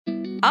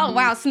Oh,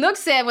 wow. Snook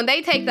said when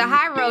they take the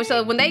high road,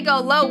 so when they go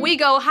low, we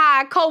go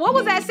high. Cole, what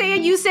was that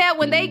saying you said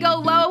when they go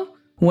low?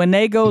 When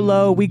they go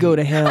low, we go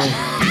to hell.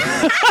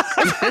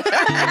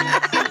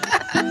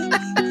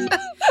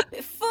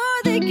 Before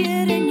they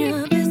get in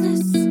your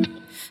business,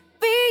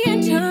 be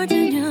in charge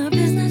of your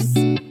business.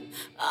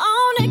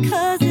 Own it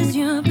 'cause it's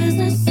your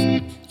business,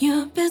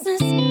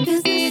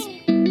 business.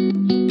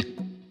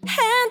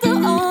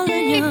 Handle all of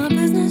your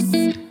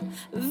business,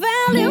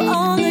 value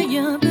all of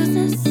your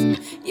business.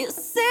 You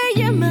say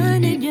you're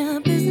minding your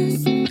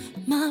business,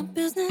 my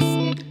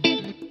business.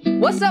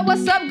 What's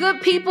up,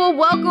 good people?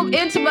 Welcome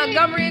into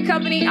Montgomery &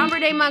 Company. I'm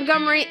Renee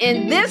Montgomery,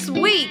 and this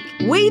week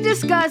we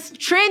discuss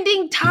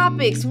trending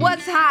topics,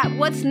 what's hot,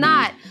 what's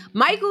not.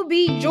 Michael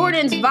B.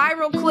 Jordan's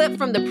viral clip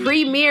from the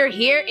premiere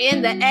here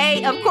in the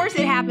A. Of course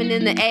it happened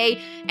in the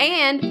A.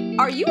 And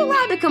are you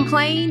allowed to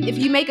complain if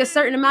you make a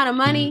certain amount of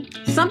money?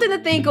 Something to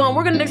think on.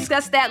 We're going to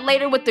discuss that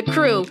later with the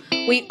crew.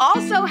 We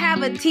also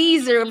have a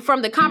teaser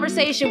from the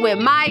conversation with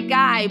my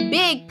guy,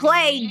 Big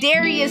Play,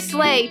 Darius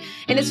Slay.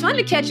 And it's fun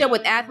to catch up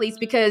with athletes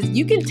because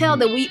you can tell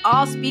that we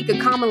all speak a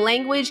common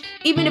language,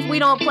 even if we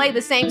don't play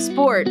the same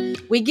sport.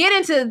 We get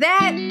into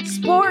that,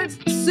 sports,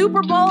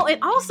 Super Bowl,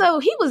 and also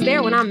he was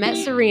there when I met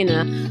Serena.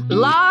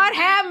 Lord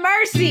have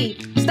mercy.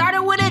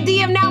 Started with a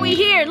DM, now we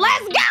here.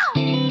 Let's go!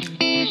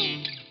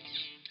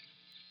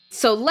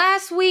 So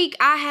last week,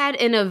 I had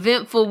an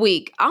eventful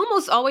week. I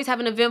almost always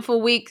have an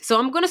eventful week, so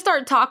I'm going to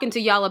start talking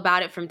to y'all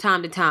about it from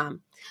time to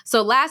time.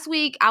 So last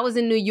week, I was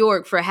in New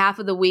York for half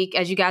of the week,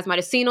 as you guys might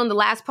have seen on the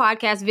last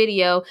podcast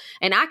video,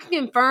 and I can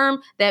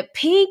confirm that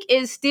Pink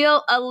is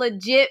still a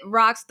legit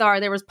rock star.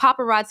 There was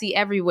paparazzi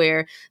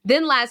everywhere.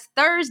 Then last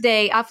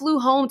Thursday, I flew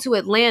home to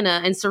Atlanta,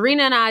 and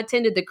Serena and I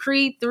attended the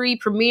Creed 3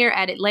 premiere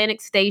at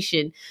Atlantic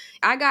Station.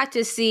 I got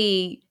to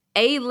see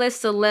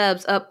A-list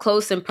celebs up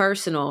close and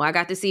personal. I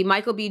got to see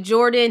Michael B.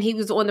 Jordan. He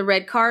was on the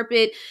red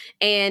carpet,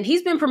 and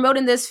he's been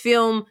promoting this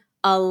film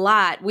a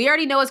lot. We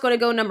already know it's going to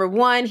go number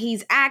one.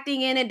 He's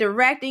acting in it,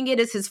 directing it.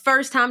 It's his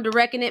first time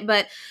directing it,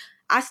 but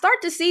I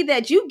start to see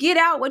that you get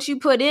out what you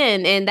put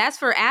in, and that's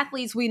for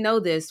athletes. We know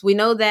this. We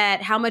know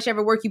that how much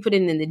ever work you put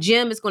in the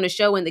gym is going to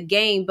show in the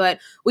game, but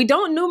we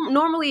don't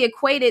normally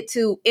equate it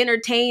to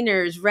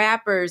entertainers,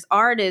 rappers,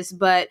 artists,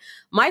 but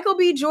Michael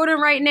B. Jordan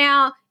right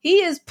now,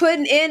 he is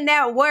putting in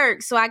that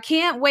work. So I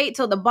can't wait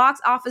till the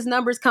box office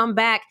numbers come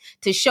back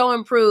to show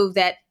and prove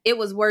that it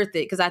was worth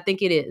it, because I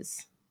think it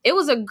is. It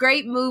was a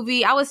great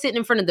movie. I was sitting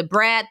in front of the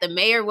Brat. The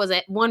mayor was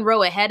at one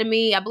row ahead of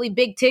me. I believe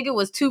Big Tigger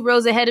was 2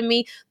 rows ahead of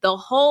me. The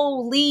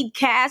whole lead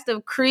cast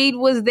of Creed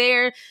was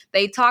there.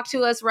 They talked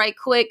to us right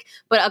quick.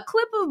 But a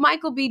clip of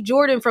Michael B.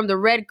 Jordan from the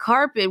red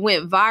carpet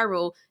went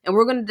viral, and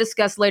we're going to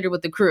discuss later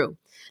with the crew.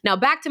 Now,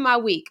 back to my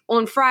week.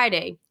 On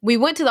Friday, we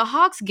went to the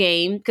Hawks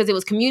game because it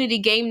was community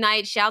game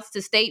night. Shouts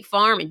to State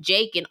Farm and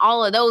Jake and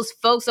all of those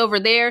folks over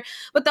there.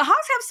 But the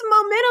Hawks have some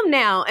momentum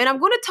now, and I'm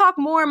going to talk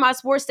more in my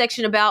sports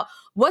section about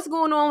what's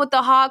going on with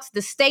the Hawks,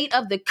 the state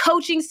of the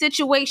coaching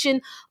situation,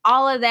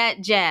 all of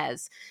that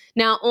jazz.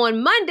 Now,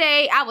 on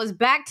Monday, I was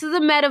back to the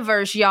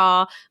metaverse,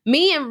 y'all.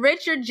 Me and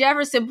Richard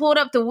Jefferson pulled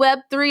up to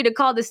Web3 to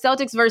call the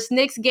Celtics versus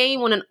Knicks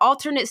game on an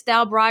alternate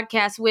style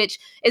broadcast, which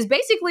is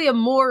basically a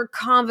more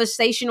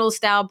conversational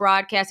style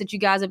broadcast that you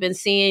guys have been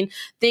seeing.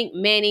 Think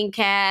Manning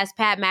Cast,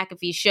 Pat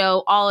McAfee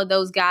Show, all of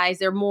those guys.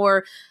 They're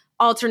more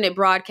alternate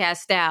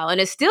broadcast style. And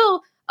it's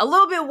still a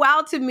little bit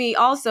wild to me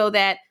also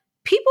that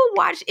people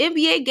watch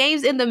NBA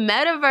games in the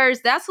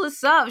metaverse. That's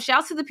what's up.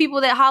 Shouts to the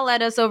people that holla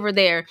at us over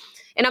there.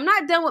 And I'm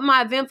not done with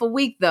my eventful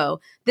week,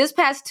 though. This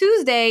past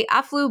Tuesday,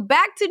 I flew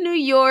back to New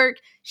York.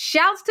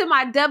 Shouts to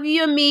my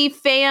WME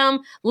fam.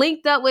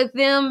 Linked up with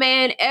them,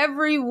 man.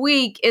 Every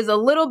week is a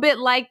little bit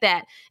like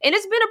that. And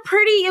it's been a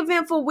pretty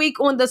eventful week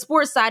on the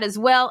sports side as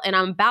well, and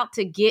I'm about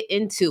to get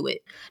into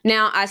it.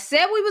 Now, I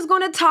said we was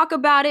going to talk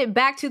about it.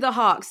 Back to the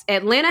Hawks.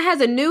 Atlanta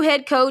has a new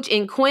head coach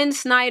in Quinn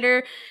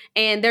Snyder,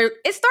 and it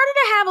started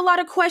to have a lot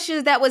of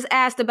questions that was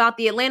asked about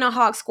the Atlanta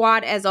Hawks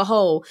squad as a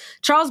whole.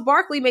 Charles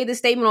Barkley made the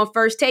statement on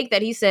First Take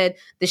that he said,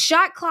 the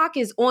shot clock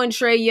is on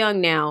Trae Young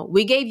now.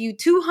 We gave you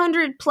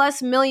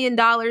 $200+ million.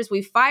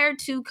 We fired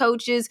 2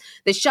 coaches.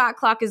 The shot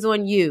clock is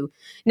on you.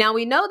 Now,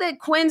 we know that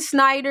Quinn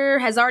Snyder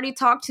has already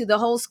talked to the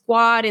whole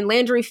squad, and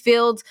Landry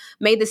Fields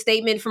made the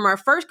statement from our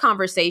first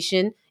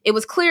conversation. It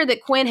was clear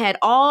that Quinn had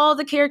all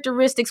the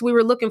characteristics we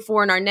were looking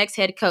for in our next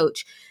head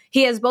coach.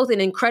 He has both an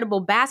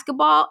incredible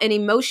basketball and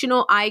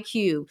emotional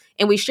IQ,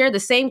 and we share the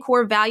same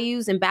core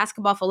values and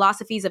basketball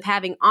philosophies of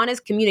having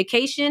honest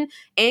communication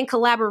and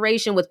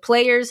collaboration with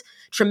players,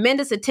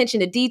 tremendous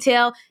attention to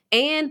detail,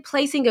 and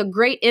placing a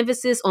great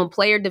emphasis on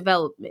player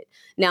development.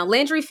 Now,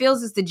 Landry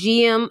Fields is the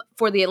GM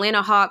for the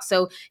Atlanta Hawks,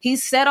 so he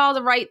said all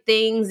the right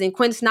things, and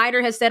Quinn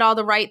Snyder has said all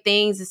the right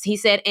things. He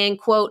said, end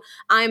quote,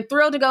 "I am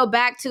thrilled to go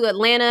back to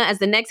Atlanta as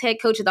the next next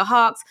head coach of the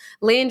Hawks.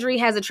 Landry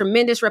has a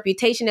tremendous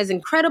reputation as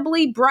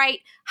incredibly bright,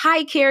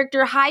 high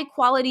character, high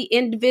quality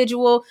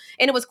individual.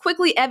 And it was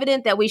quickly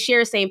evident that we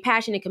share the same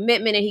passion and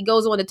commitment. And he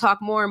goes on to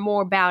talk more and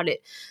more about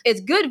it.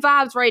 It's good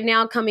vibes right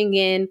now coming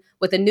in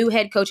with a new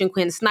head coach in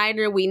Quinn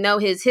Snyder. We know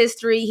his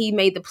history. He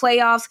made the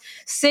playoffs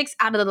 6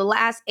 out of the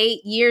last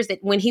 8 years that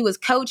when he was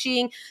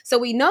coaching. So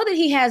we know that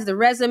he has the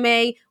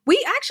resume.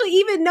 We actually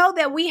even know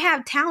that we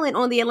have talent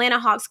on the Atlanta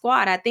Hawks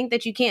squad. I think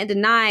that you can't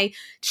deny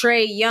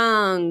Trae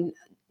Young,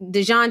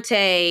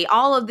 DeJounte,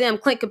 all of them,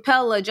 Clint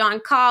Capella,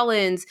 John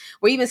Collins.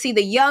 We even see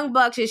the young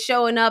Bucks is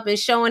showing up and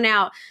showing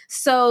out.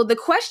 So the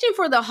question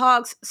for the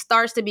Hawks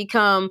starts to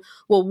become,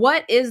 well,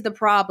 what is the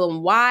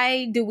problem?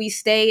 Why do we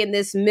stay in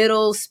this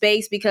middle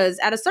space? Because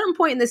at a certain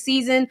point in the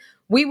season,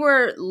 we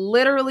were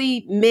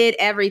literally mid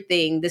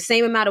everything, the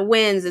same amount of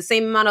wins, the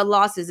same amount of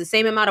losses, the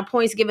same amount of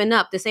points given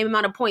up, the same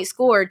amount of points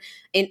scored.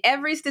 In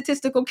every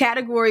statistical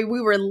category,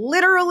 we were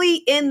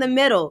literally in the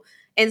middle.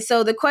 And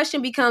so the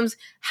question becomes,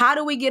 how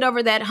do we get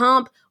over that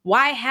hump?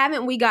 Why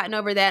haven't we gotten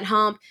over that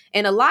hump?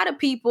 And a lot of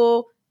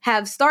people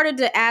have started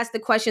to ask the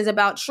questions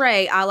about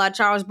Trae, a la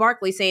Charles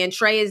Barkley, saying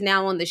Trae is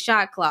now on the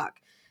shot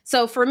clock.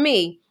 So for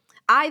me,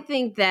 I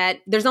think that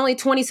there's only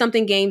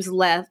 20-something games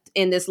left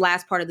in this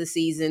last part of the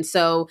season.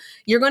 So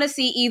you're going to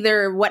see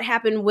either what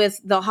happened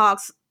with the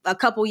Hawks a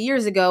couple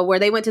years ago where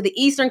they went to the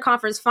Eastern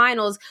Conference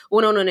Finals,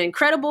 went on an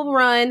incredible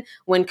run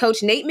when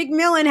Coach Nate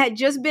McMillan had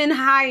just been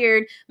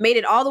hired, made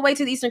it all the way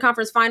to the Eastern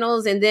Conference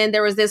Finals. And then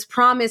there was this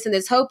promise and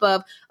this hope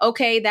of,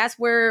 okay, that's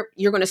where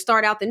you're going to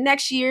start out the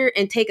next year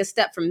and take a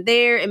step from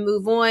there and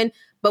move on.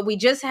 But we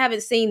just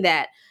haven't seen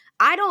that.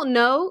 I don't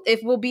know if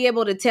we'll be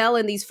able to tell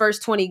in these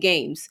first 20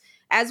 games.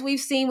 As we've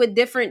seen with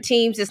different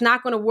teams, it's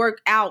not going to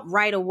work out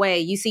right away.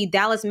 You see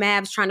Dallas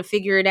Mavs trying to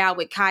figure it out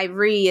with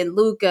Kyrie and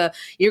Luka.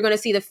 You're going to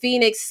see the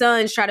Phoenix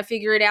Suns try to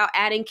figure it out,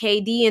 adding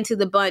KD into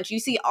the bunch. You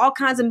see all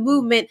kinds of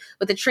movement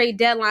with the trade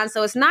deadline.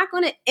 So it's not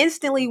going to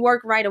instantly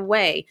work right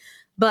away.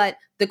 But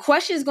the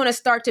question is going to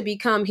start to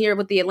become here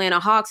with the Atlanta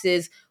Hawks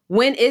is,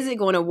 when is it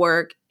going to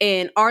work?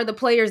 And are the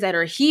players that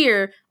are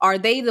here, are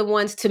they the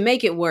ones to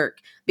make it work?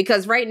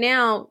 Because right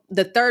now,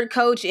 the third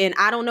coach in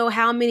I don't know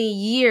how many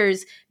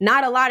years,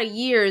 not a lot of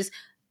years,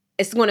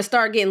 it's going to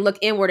start getting looked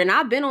inward. And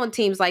I've been on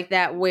teams like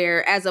that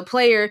where as a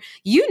player,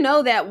 you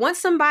know that once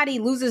somebody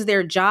loses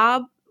their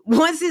job,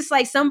 once it's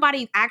like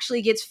somebody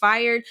actually gets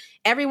fired,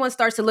 everyone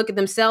starts to look at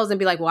themselves and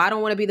be like, well, I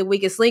don't want to be the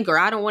weakest link, or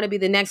I don't want to be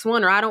the next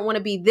one, or I don't want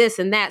to be this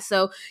and that.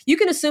 So you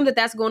can assume that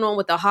that's going on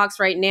with the Hawks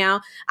right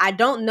now. I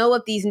don't know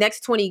if these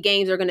next 20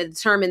 games are going to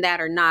determine that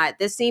or not.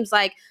 This seems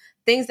like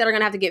things that are going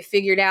to have to get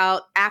figured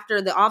out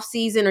after the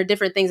offseason or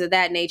different things of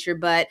that nature.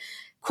 But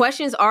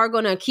questions are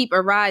going to keep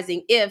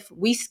arising if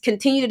we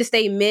continue to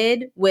stay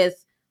mid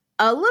with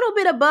a little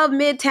bit above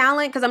mid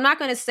talent, because I'm not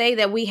going to say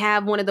that we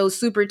have one of those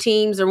super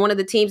teams or one of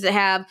the teams that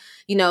have,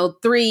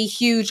 3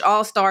 huge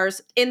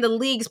all-stars in the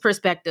league's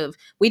perspective.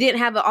 We didn't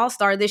have an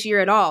all-star this year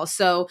at all.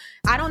 So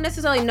I don't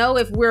necessarily know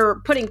if we're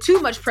putting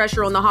too much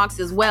pressure on the Hawks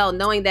as well,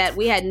 knowing that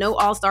we had no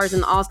all-stars in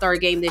the all-star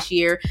game this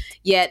year,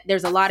 yet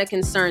there's a lot of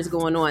concerns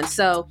going on.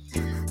 So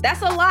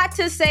that's a lot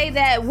to say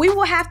that we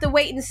will have to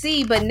wait and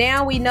see. But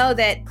now we know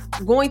that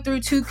going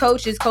through 2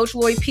 coaches, Coach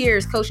Lloyd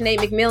Pierce, Coach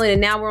Nate McMillan,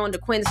 and now we're on to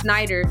Quinn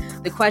Snyder,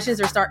 the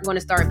questions are going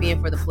to start being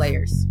for the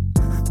players.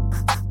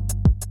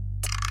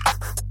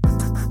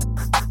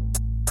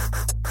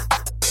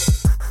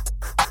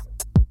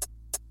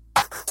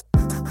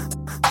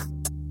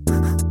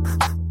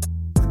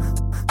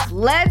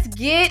 Let's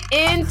get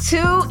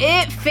into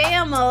it,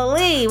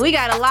 family. We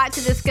got a lot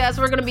to discuss.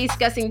 We're going to be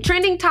discussing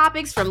trending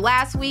topics from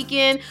last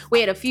weekend.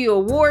 We had a few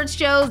awards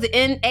shows, the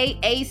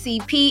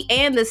NAACP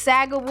and the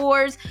SAG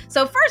Awards.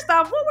 So first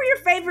off, what were your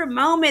favorite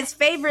moments,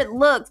 favorite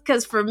looks?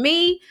 Because for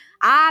me,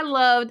 I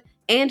loved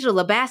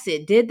Angela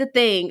Bassett did the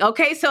thing.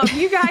 Okay, so if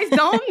you guys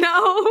don't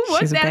know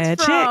what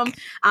that's from, chick.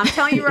 I'm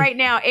telling you right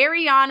now,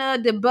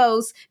 Ariana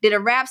DeBose did a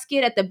rap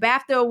skit at the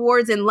BAFTA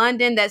Awards in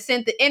London that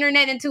sent the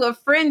internet into a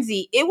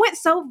frenzy. It went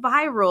so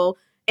viral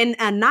in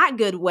a not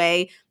good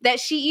way that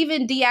she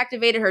even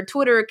deactivated her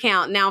Twitter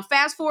account. Now,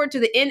 fast forward to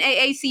the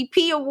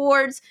NAACP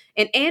Awards,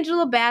 and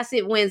Angela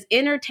Bassett wins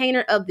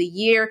Entertainer of the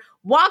Year,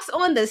 walks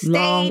on the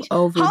stage,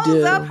 holds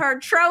up her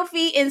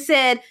trophy, and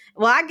said,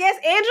 well, I guess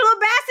Angela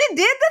Bassett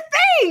did the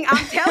thing.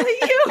 I'm telling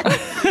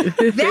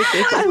you.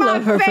 That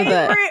was my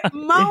favorite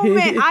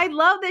moment. I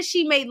love that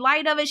she made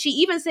light of it. She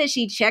even said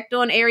she checked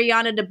on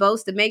Ariana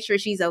DeBose to make sure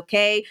she's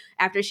okay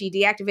after she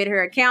deactivated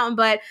her account.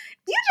 But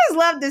you just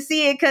love to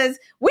see it because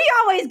we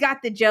always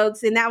got the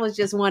jokes, and that was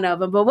just one of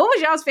them. But what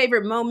was y'all's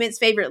favorite moments,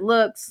 favorite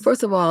looks?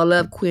 First of all, I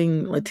love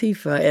Queen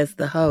Latifah as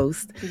the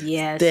host.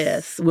 Yes.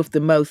 This with the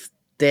most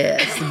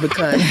this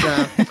because,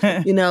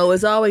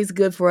 it's always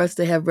good for us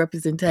to have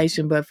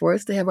representation, but for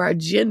us to have our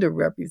gender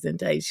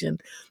representation,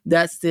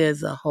 that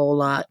says a whole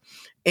lot.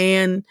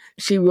 And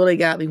she really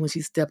got me when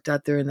she stepped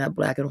out there in that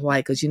black and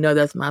white because,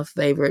 that's my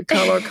favorite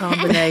color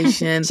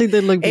combination. She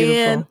did look beautiful.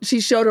 And she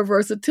showed her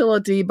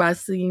versatility by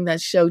singing that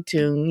show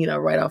tune,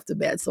 right off the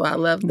bat. So I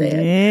love that.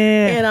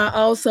 Yeah. And I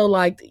also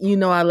liked,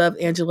 I love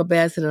Angela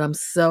Bassett, and I'm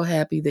so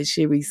happy that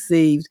she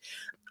received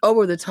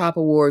over the top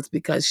awards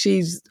because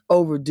she's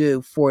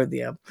overdue for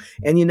them.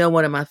 And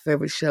one of my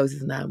favorite shows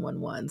is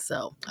 911.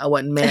 So I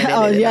wasn't mad at it.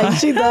 Oh, yeah,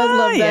 she does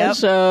love that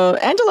show.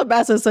 Angela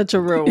Bassett's such a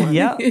real one.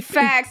 Yeah.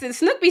 Facts. And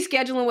Snook be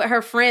scheduling with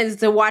her friends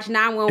to watch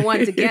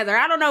 911 together.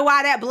 I don't know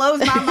why that blows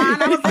my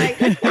mind. I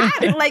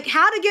was like,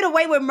 How to Get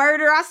Away with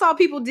Murder. I saw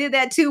people did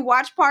that too,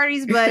 watch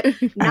parties, but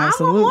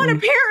 911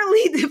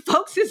 apparently the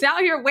folks is out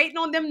here waiting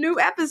on them new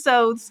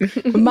episodes.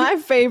 My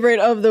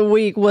favorite of the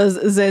week was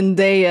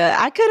Zendaya.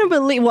 I couldn't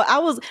believe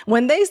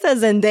when they said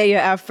Zendaya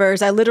at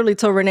first, I literally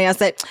told Renee, I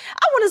said,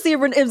 I want to see if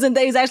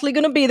Zendaya's actually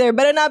going to be there.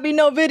 Better not be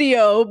no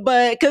video,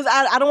 but because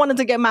I don't want it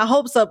to get my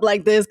hopes up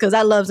like this because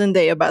I love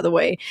Zendaya, by the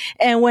way.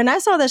 And when I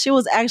saw that she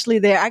was actually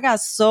there, I got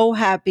so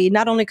happy,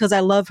 not only because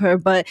I love her,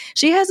 but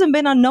she hasn't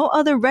been on no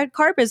other red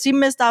carpets. She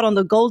missed out on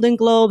the Golden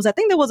Globes. I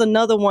think there was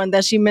another one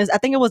that she missed. I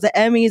think it was the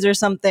Emmys or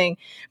something.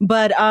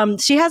 But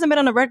she hasn't been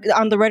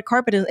on the red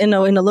carpet in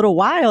a little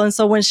while. And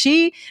so when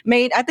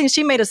I think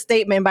she made a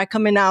statement by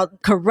coming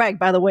out correct,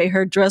 by the way.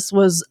 Her dress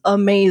was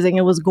amazing.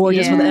 It was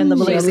gorgeous for the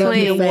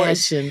NAACP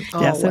Awards.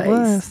 Yes, it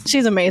was.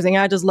 She's amazing.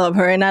 I just love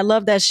her. And I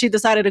love that she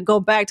decided to go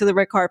back to the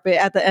red carpet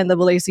at the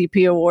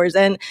NAACP Awards.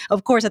 And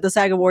of course, at the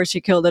SAG Awards, she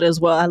killed it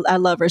as well. I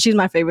love her. She's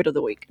my favorite of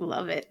the week.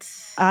 Love it.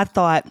 I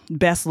thought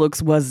best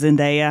looks was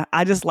Zendaya.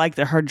 I just liked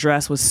that her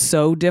dress was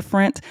so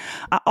different.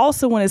 I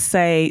also want to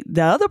say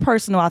the other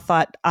person who I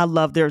thought I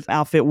loved their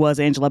outfit was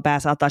Angela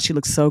Bassett. I thought she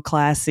looked so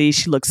classy.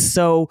 She looked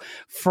so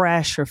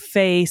fresh, her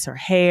face, her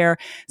hair.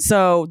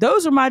 So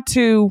those are my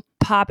two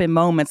popping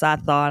moments. I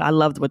thought I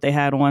loved what they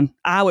had on.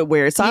 I would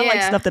wear it. So I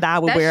like stuff that I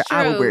would wear. True.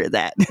 I would wear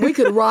that. We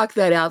could rock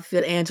that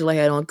outfit Angela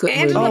had on, couldn't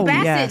we? Angela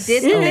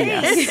Bassett did the thing.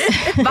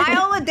 Yes.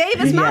 Viola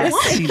Davis, my woman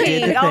she king.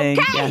 did the thing.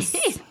 Okay.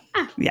 Yes.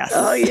 Yes.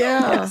 Oh,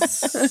 yeah.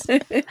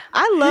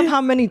 I love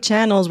how many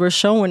channels were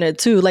showing it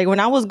too. Like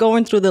when I was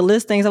going through the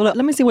listings, I was like,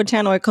 let me see what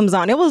channel it comes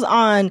on. It was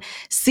on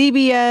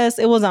CBS.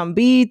 It was on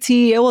BET.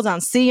 It was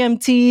on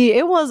CMT.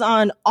 It was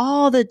on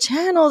all the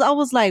channels. I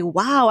was like,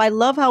 wow, I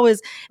love how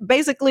it's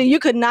basically, you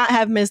could not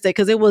have missed it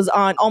because it was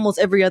on almost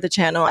every other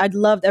channel. I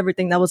loved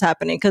everything that was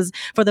happening because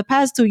for the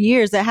past 2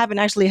 years, they haven't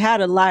actually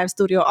had a live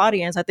studio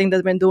audience. I think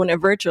they've been doing it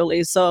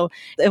virtually. So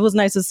it was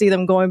nice to see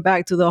them going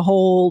back to the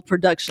whole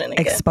production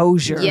again.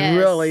 Exposure. Yes.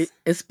 Really,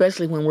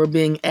 especially when we're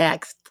being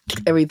axed,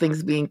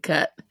 everything's being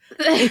cut.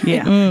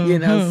 Yeah.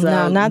 So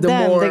no, not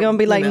them. They're going to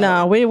be like,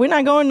 no, we're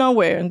not going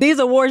nowhere. These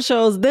award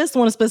shows, this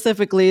one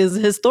specifically is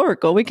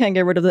historical. We can't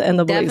get rid of the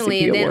NAACP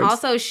Definitely. And then awards.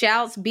 also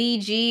shouts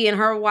BG and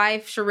her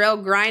wife,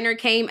 Sherelle Griner,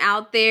 came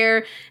out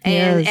there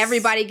and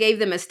everybody gave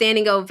them a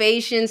standing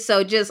ovation.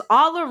 So just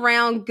all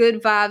around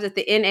good vibes at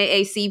the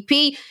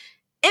NAACP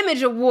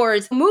Image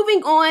Awards.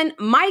 Moving on,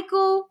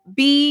 Michael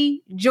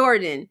B.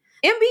 Jordan.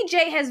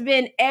 MBJ has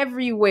been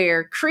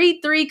everywhere. Creed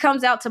 3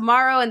 comes out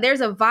tomorrow, and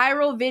there's a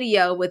viral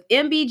video with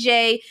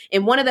MBJ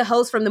and one of the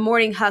hosts from The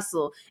Morning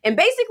Hustle. And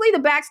basically the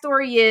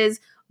backstory is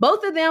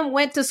both of them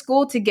went to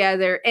school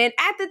together. And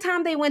at the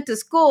time they went to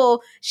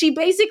school, she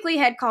basically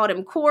had called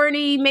him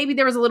corny. Maybe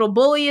there was a little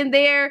bullying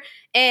there.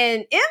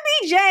 And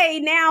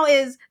MBJ now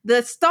is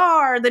the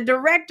star, the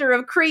director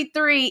of Creed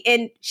 3,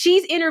 and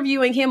she's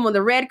interviewing him on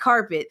the red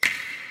carpet.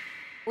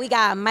 We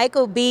got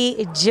Michael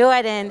B.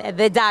 Jordan,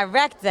 the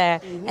director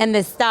and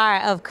the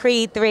star of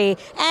Creed 3.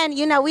 And,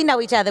 we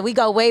know each other. We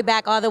go way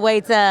back all the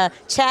way to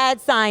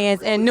Chad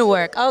Science in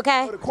Newark,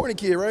 okay? Oh, the corny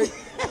kid, right?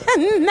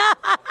 No,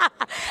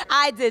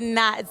 I did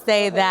not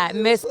say that.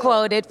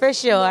 Misquoted for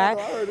sure.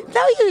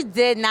 No, you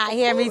did not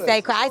hear me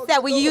say corny. I said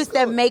we used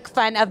to make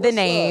fun of the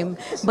name,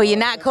 but you're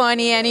not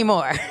corny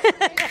anymore.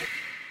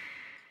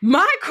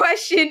 My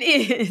question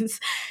is,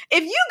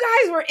 if you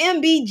guys were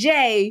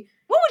MBJ,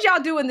 what would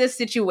y'all do in this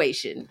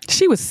situation?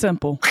 She was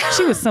simple.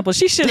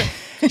 She should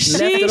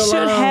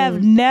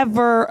have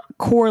never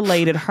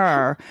correlated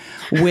her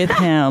with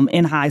him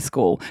in high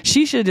school.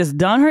 She should have just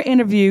done her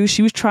interview.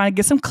 She was trying to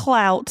get some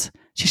clout.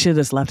 She should have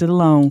just left it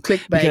alone.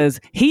 Clickbait. Because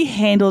he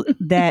handled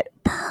that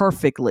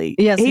perfectly.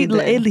 Yes, he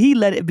did. He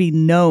let it be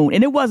known.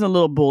 And it wasn't a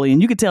little bullying.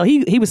 You could tell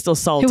he was still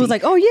salty. He was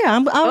like, oh yeah,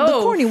 I'm the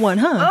corny one,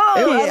 huh?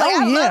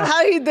 I love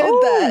how he did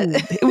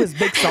that. It was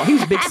big salty. He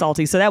was big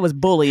salty. So that was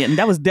bullying.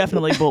 That was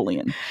definitely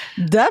bullying.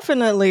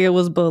 Definitely it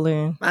was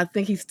bullying. I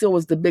think he still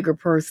was the bigger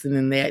person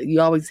in that.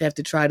 You always have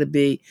to try to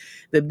be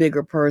the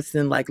bigger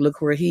person. Like,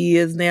 look where he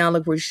is now,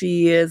 look where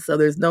she is. So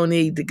there's no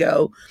need to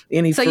go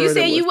any further. So you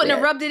saying you with wouldn't that.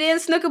 have rubbed it in,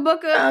 Snooker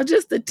Booker?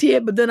 Just a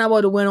tip, but then I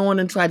would have went on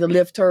and tried to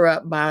lift her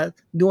up. By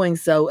doing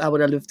so, I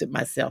would have lifted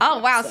myself Oh,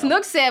 up, wow. so.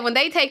 Snook said when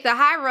they take the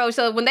high road,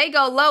 so when they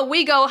go low,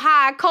 we go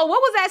high. Cole, what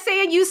was that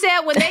saying you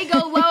said when they go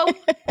low?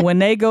 When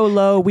they go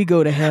low, we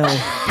go to hell.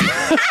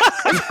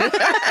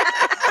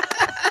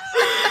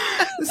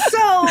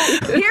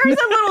 here's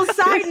a little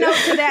side note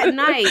to that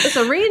night.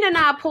 Serena and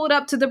I pulled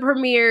up to the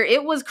premiere.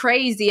 It was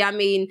crazy. I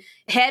mean,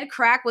 Head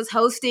Crack was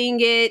hosting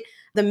it.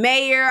 The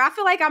mayor, I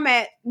feel like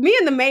me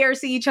and the mayor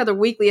see each other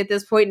weekly at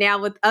this point now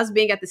with us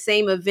being at the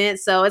same event.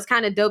 So it's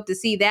kind of dope to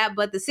see that.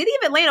 But the city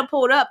of Atlanta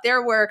pulled up.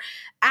 There were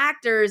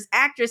actors,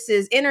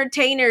 actresses,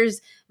 entertainers,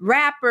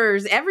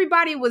 rappers.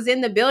 Everybody was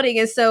in the building.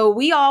 And so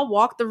we all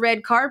walked the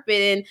red carpet.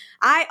 And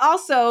I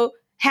also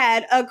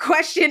had a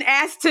question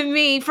asked to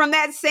me from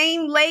that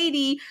same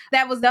lady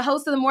that was the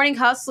host of the Morning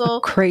Hustle.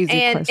 Crazy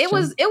and question.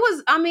 it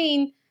was, I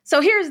mean,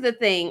 so here's the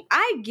thing.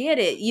 I get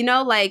it,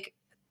 like,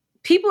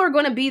 people are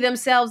going to be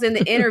themselves in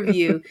the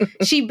interview.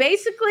 She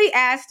basically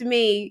asked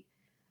me,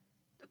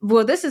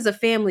 well, this is a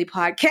family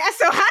podcast,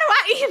 so how do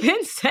I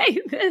even say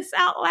this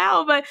out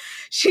loud? But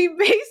she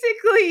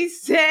basically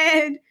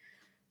said...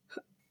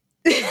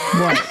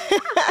 What?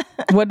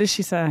 What did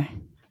she say?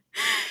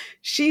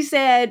 She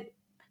said,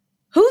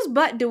 whose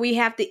butt do we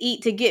have to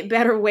eat to get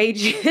better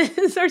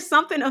wages or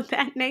something of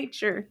that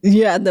nature?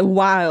 Yeah, the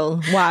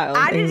wild.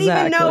 I didn't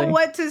even know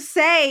what to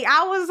say.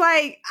 I was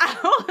like,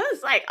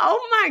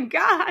 oh my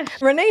gosh.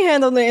 Renee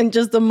handled it in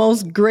just the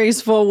most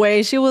graceful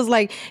way. She was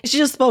like, she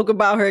just spoke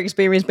about her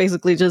experience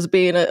basically just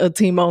being a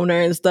team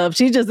owner and stuff.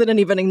 She just didn't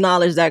even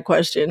acknowledge that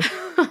question.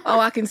 Oh,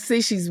 I can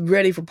see she's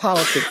ready for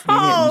politics.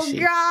 Gosh.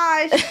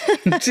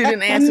 She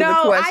didn't answer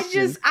the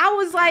question. I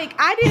was like,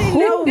 I didn't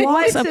know Who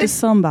walks up to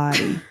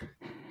somebody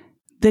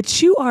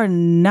that you are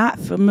not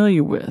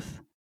familiar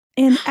with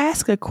and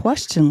ask a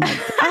question like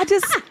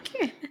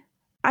that?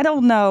 I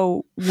don't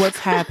know what's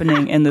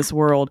happening in this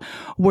world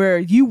where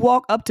you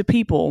walk up to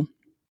people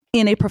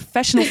in a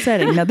professional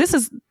setting. Now,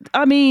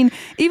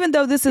 even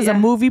though this is a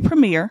movie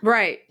premiere,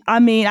 right? I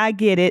mean, I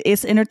get it.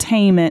 It's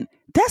entertainment.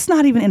 That's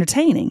not even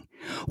entertaining.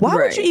 Why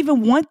would you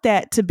even want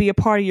that to be a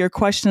part of your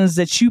questions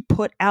that you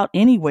put out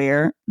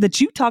anywhere,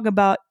 that you talk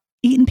about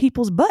eating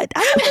people's butt?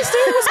 I don't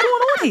understand what's going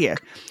on here.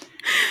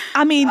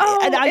 I mean,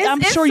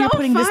 I'm sure you're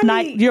putting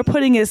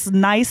this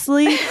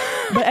nicely,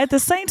 but at the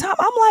same time,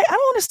 I'm like, I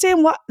don't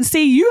understand why.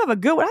 See, you have a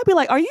good one. I'd be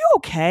like, are you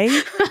okay?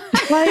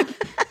 Like,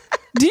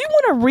 do you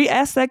want to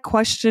re-ask that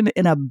question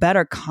in a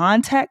better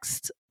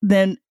context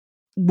than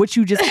what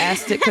you just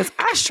asked it? Because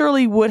I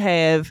surely would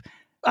have.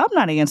 I'm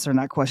not answering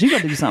that question. You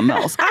got to do something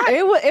else.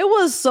 It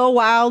was so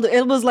wild.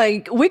 It was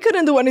like we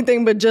couldn't do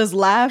anything but just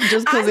laugh,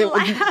 just because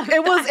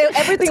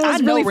everything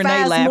was really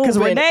fast moving. Because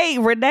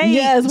Renee,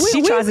 yes,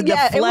 she tries to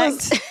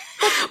deflect.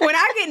 When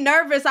I get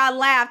nervous, I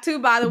laugh too,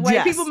 by the way.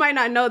 Yes. People might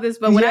not know this,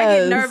 but when I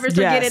get nervous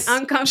or get in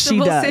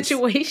uncomfortable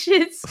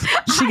situations,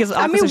 she gets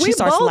we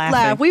both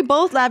laugh. We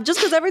both laugh just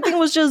because everything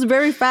was just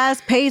very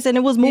fast paced and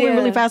it was moving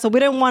really fast. So we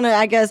didn't want to,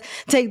 I guess,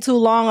 take too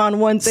long on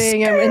one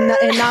thing and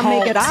not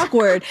make it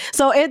awkward.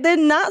 So it did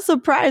not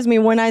surprise me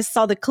when I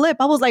saw the clip.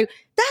 I was like,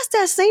 that's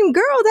that same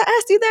girl that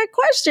asked you that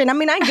question. I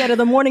mean, I get it.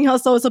 The Morning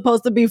Hustle is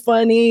supposed to be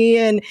funny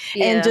and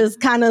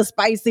just kind of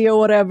spicy or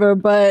whatever,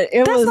 but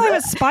that's not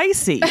even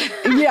spicy.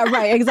 Yeah,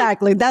 right.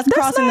 Exactly. That's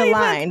crossing the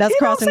line. That's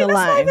crossing the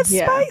line. That's not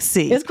even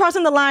spicy. It's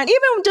crossing the line,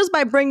 even just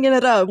by bringing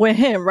it up with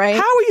him, right?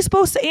 How are you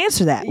supposed to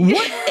answer that?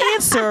 What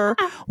answer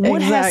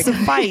would have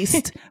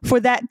sufficed for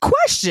that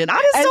question? I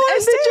just don't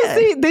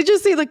understand. Did you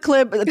see the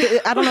clip?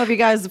 I don't know if you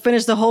guys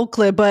finished the whole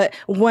clip, but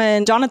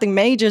when Jonathan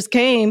Majors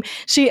came,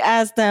 she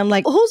asked them,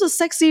 like, who's a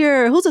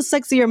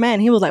sexier man?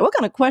 He was like, what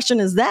kind of question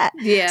is that?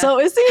 Yeah. So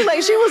it seems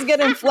like she was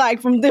getting flack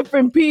from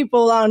different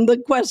people on the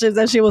questions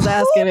that she was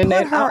asking.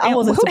 I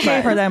wasn't surprised. Who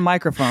gave her that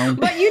microphone?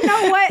 But you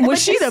know what?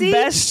 Was she the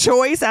best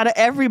choice out of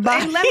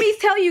everybody? And let me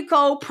tell you,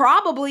 Cole,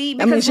 probably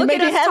because she made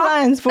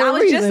headlines for a reason.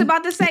 I was just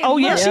about to say. Oh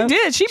yeah, she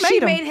did. She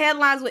made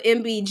headlines with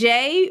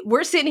MBJ.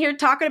 We're sitting here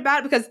talking about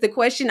it because the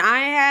question I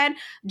had,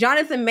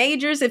 Jonathan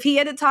Majors, if he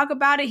had to talk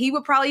about it, he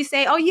would probably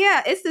say, "Oh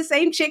yeah, it's the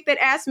same chick that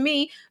asked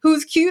me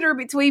who's cuter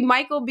between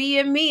Michael B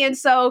and me." And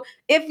so,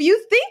 if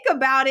you think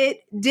about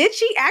it, did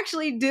she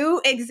actually do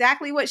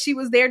exactly what she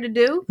was there to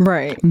do?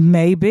 Right.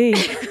 Maybe.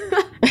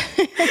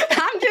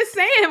 I'm just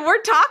saying,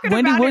 we're talking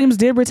about Wendy Williams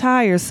did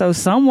retire, so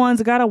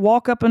someone's got to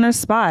walk up in her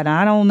spot.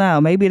 I don't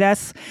know. Maybe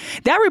that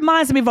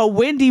reminds me of a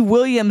Wendy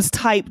Williams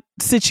type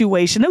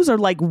situation. Those are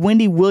like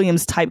Wendy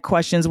Williams type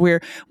questions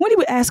where Wendy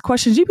would ask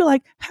questions, you'd be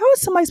like, how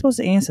is somebody supposed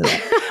to answer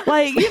that?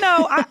 Like,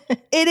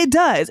 it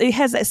does. It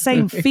has that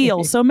same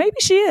feel. So maybe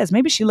she is.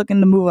 Maybe she's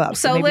looking to move up.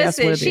 So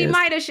listen, she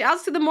might have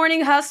shouts to the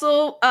Morning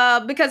Hustle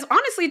because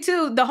honestly,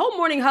 too, the whole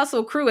Morning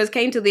Hustle crew has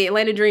came to the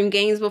Atlanta Dream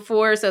games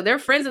before, so they're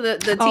friends of the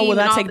team. Oh, well,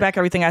 I take back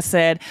everything I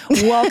said.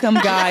 Welcome,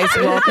 guys.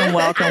 Welcome.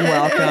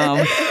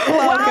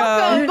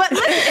 But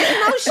listen,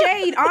 it's no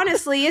shade,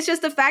 honestly. It's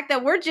just the fact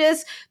that we're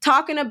just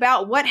talking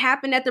about what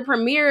happened at the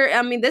premiere.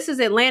 I mean, this is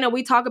Atlanta.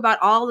 We talk about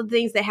all the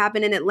things that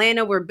happen in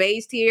Atlanta. We're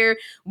based here.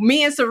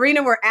 Me and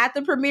Serena were at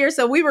the premiere,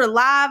 so we were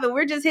live and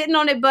we're just hitting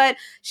on it. But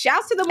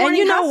shouts to the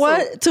Morning Hustle. And you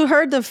know what? To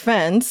her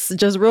defense,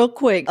 just real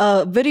quick,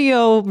 a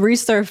video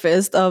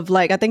resurfaced of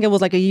I think it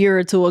was like a year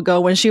or two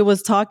ago when she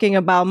was talking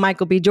about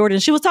Michael B. Jordan.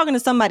 She was talking to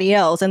somebody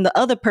else, and the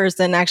other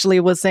person actually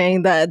was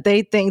saying that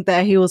they think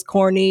that he was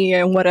corny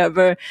and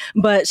whatever.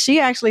 But she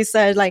actually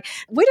said, like,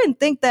 we didn't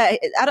think that,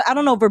 I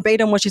don't know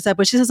verbatim what she said,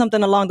 but she said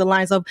something along the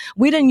lines of,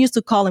 we didn't used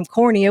to call him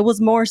corny. It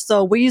was more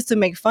so we used to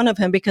make fun of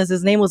him because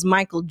his name was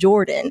Michael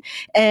Jordan.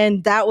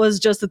 And that was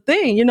just a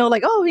thing,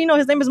 like, oh,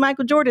 his name is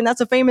Michael Jordan. That's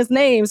a famous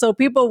name. So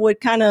people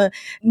would kind of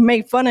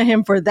make fun of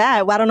him for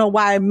that. Well, I don't know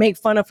why I make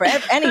fun of for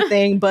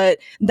anything, but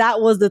that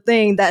was the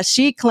thing that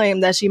she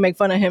claimed that she make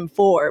fun of him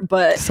for.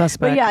 But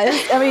yeah,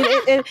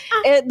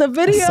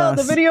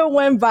 the video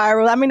went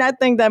viral. I mean, I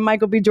think that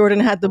Michael B. Jordan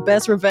had the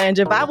best revenge.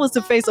 If I was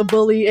to face a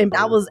bully and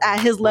I was at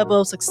his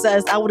level of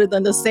success, I would have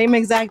done the same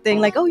exact thing.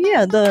 Like, oh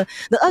yeah, the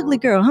ugly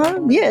girl, huh?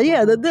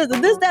 Yeah,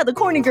 the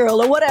corny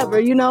girl or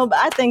whatever, But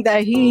I think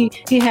that he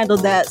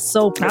handled that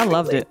so perfectly. I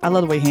loved it. I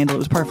love the way he handled it. It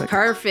was perfect.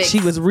 Perfect. She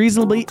was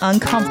reasonably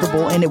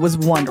uncomfortable, and it was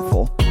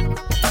wonderful.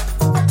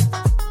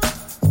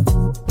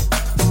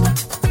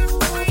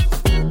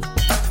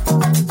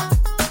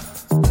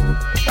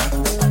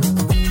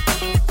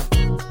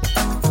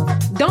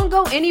 Don't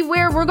go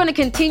anywhere. We're going to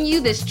continue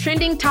this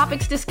trending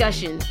topics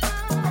discussion.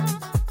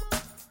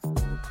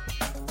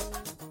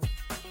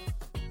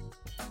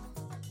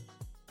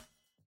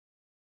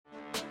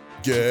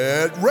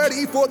 Get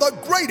ready for the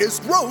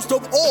greatest roast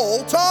of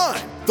all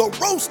time, the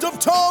Roast of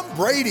Tom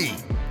Brady,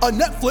 a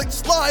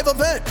Netflix live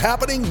event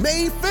happening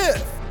May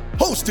 5th.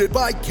 Hosted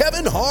by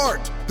Kevin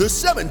Hart, the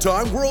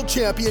 7-time world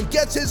champion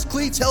gets his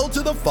cleats held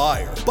to the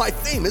fire by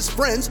famous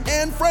friends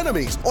and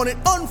frenemies on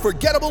an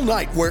unforgettable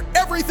night where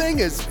everything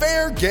is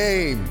fair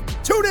game.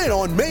 Tune in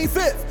on May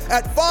 5th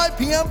at 5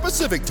 p.m.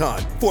 Pacific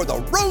time for the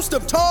Roast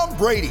of Tom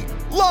Brady,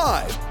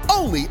 live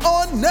only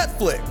on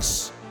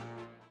Netflix.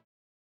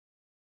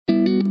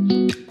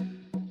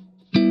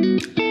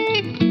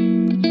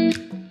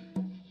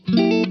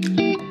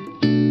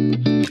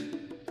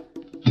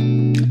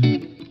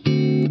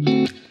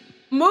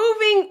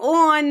 Moving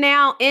on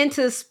now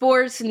into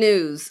sports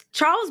news.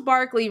 Charles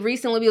Barkley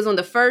recently was on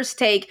The First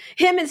Take.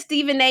 Him and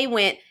Stephen A.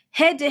 went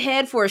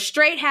head-to-head for a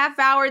straight half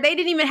hour. They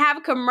didn't even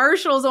have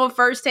commercials on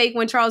First Take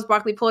when Charles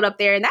Barkley pulled up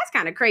there. And that's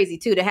kind of crazy,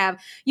 too, to have,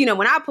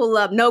 when I pull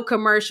up, no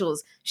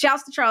commercials.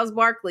 Shouts to Charles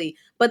Barkley.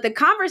 But the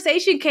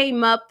conversation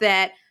came up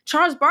that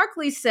Charles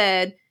Barkley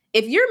said,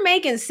 if you're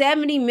making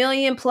 $70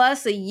 million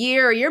plus a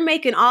year, or you're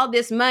making all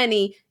this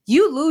money,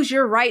 you lose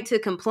your right to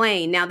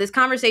complain. Now, this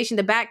conversation,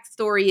 the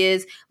backstory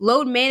is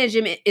load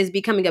management is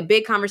becoming a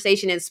big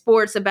conversation in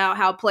sports about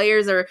how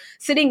players are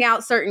sitting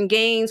out certain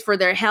games for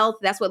their health.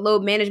 That's what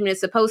load management is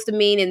supposed to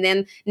mean. And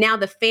then now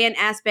the fan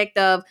aspect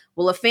of,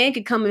 well, a fan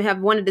could come and have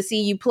wanted to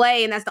see you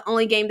play, and that's the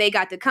only game they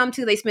got to come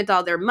to. They spent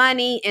all their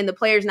money, and the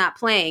player's not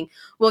playing.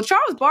 Well,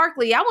 Charles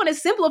Barkley, I want to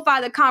simplify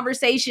the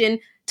conversation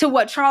to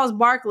what Charles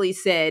Barkley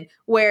said,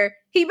 where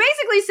he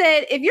basically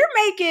said, if you're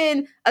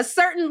making a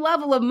certain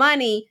level of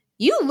money,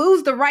 you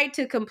lose the right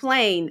to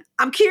complain.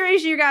 I'm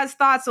curious your guys'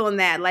 thoughts on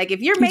that. Like,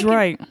 if you're He's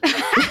right.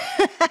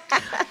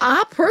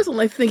 I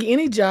personally think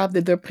any job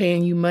that they're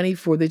paying you money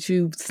for that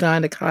you've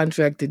signed a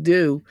contract to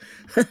do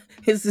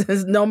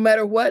is no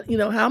matter what,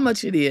 how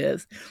much it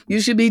is, you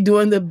should be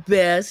doing the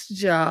best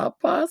job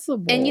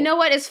possible. And you know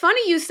what? It's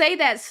funny you say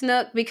that,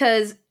 Snook,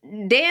 because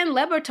Dan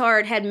Le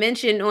Batard had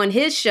mentioned on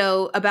his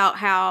show about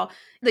how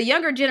the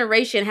younger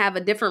generation have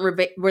a different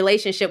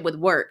relationship with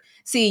work.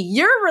 See,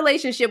 your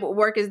relationship with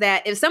work is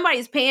that if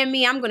somebody's paying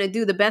me, I'm going to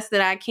do the best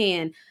that I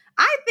can.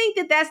 I think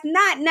that that's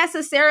not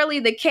necessarily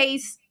the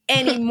case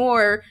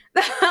anymore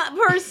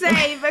per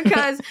se,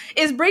 because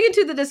it's bringing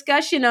to the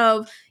discussion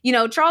of,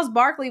 Charles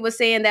Barkley was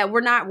saying that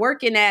we're not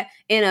working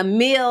in a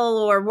mill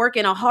or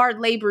working a hard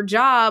labor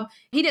job.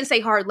 He didn't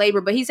say hard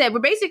labor, but he said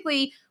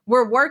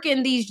we're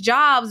working these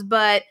jobs,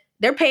 but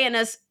they're paying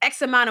us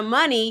X amount of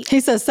money. He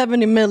said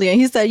 $70 million.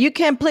 He said you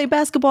can't play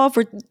basketball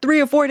for 3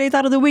 or 4 days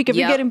out of the week if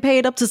you're getting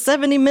paid up to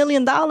 $70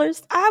 million.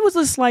 I would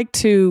just like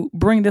to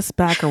bring this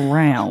back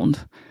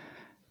around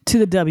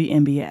to the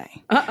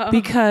WNBA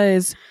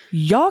because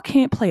y'all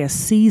can't play a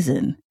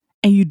season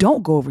and you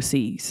don't go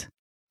overseas.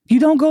 You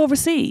don't go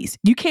overseas.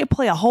 You can't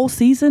play a whole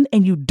season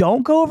and you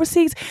don't go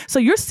overseas. So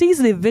your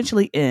season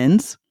eventually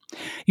ends.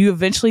 You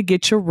eventually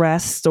get your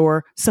rest,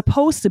 or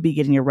supposed to be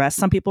getting your rest.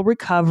 Some people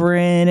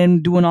recovering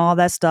and doing all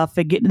that stuff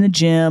and getting in the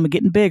gym and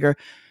getting bigger.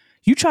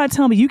 You try to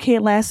tell me you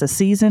can't last a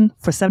season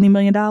for $70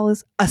 million?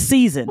 A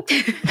season.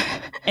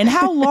 And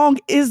how long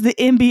is the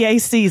NBA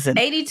season?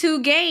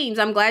 82 games.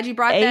 I'm glad you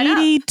brought that up.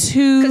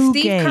 82 because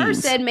Steve games. Kerr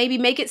said maybe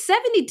make it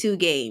 72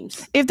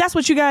 games. If that's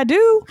what you got to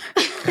do,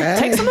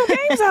 take some of the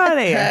games out of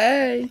there.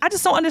 Hey. I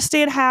just don't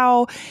understand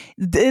how,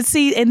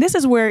 see, and this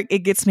is where it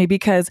gets me,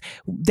 because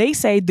they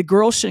say the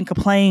girls shouldn't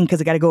complain because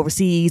they got to go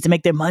overseas to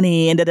make their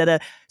money and da-da-da.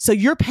 So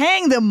you're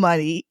paying them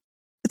money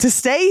to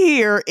stay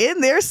here in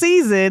their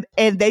season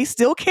and they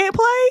still can't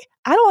play?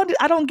 I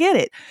don't get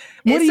it.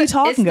 What are you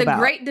talking about? It's the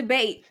great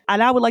debate.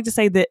 And I would like to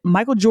say that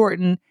Michael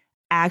Jordan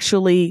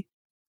actually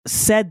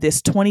said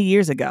this 20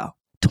 years ago.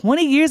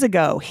 20 years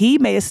ago, he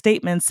made a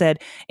statement and said,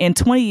 in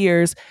 20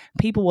 years,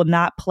 people will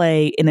not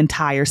play an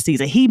entire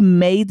season. He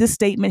made the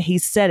statement. He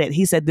said it.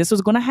 He said this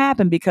was going to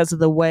happen because of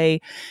the way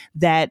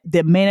that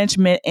the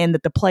management and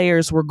that the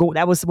players were going.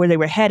 That was where they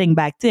were heading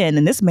back then.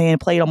 And this man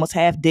played almost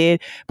half dead,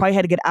 probably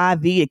had to get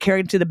IV and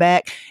carried him to the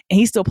back. And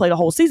he still played a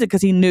whole season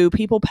because he knew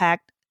people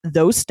packed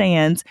those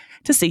stands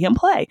to see him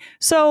play.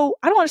 So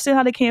I don't understand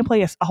how they can't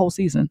play a whole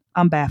season.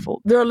 I'm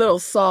baffled. They're a little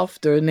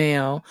softer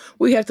now.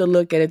 We have to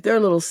look at it. They're a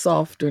little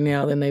softer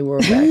now than they were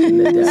back in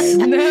the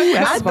day.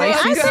 I think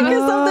it's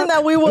something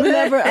that we will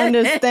never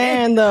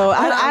understand, though.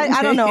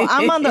 I don't know.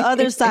 I'm on the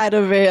other side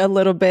of it a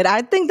little bit.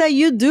 I think that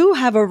you do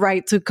have a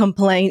right to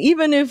complain,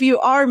 even if you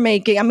are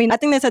making, I mean, I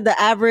think they said the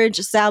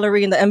average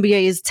salary in the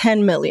NBA is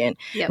 $10 million,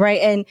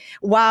 right? And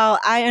while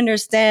I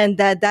understand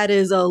that that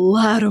is a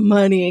lot of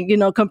money, you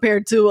know,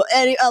 compared to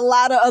a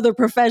lot of other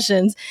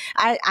professions,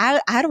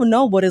 I don't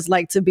know what it's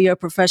like to be a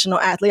professional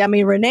athlete. I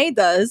mean, Renee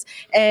does.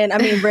 And I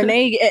mean,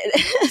 Renee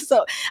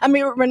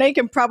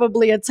can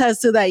probably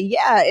attest to that.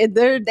 Yeah,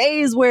 there are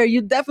days where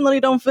you definitely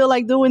don't feel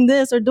like doing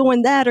this or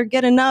doing that or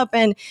getting up.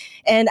 And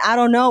I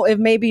don't know if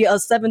maybe a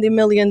 $70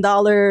 million,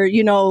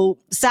 you know,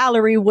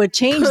 salary would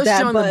change Push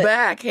that. on the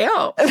back,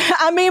 help.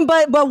 I mean,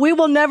 but we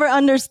will never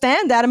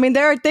understand that. I mean,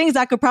 there are things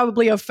that could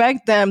probably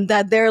affect them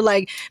that they're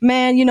like,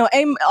 man, you know,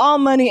 all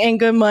money ain't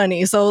good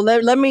money. So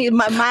let me,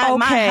 my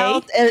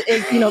health,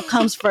 you know,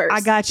 comes first.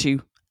 I got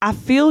you. I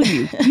feel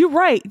you. You're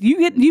right.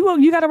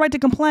 You got a right to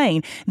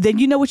complain. Then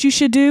you know what you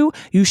should do?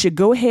 You should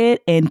go ahead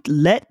and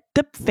let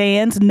the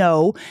fans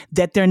know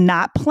that they're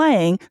not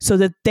playing so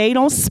that they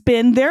don't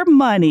spend their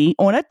money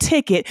on a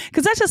ticket.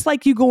 Because that's just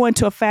like you going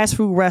to a fast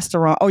food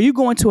restaurant or you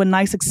going to a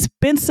nice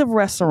expensive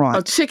restaurant.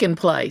 A chicken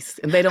place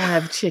and they don't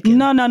have chicken.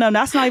 No.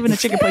 That's not even a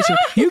chicken place.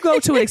 You go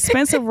to an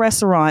expensive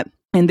restaurant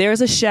and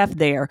there's a chef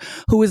there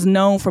who is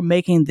known for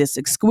making this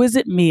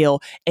exquisite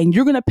meal, and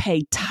you're going to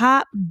pay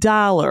top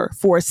dollar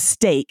for a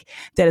steak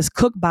that is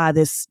cooked by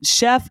this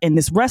chef in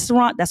this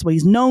restaurant. That's what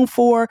he's known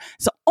for.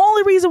 It's the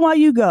only reason why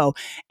you go.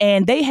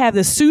 And they have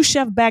the sous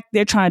chef back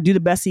there trying to do the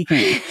best he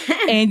can.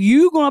 And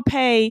you're going to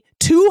pay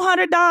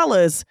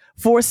 $200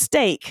 for a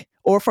steak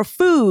or for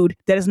food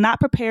that is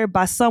not prepared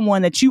by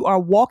someone that you are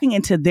walking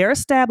into their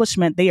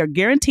establishment. They are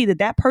guaranteed that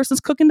that person's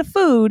cooking the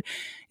food.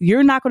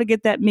 You're not going to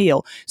get that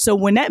meal. So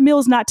when that meal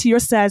is not to your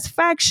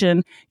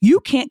satisfaction, you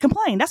can't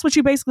complain. That's what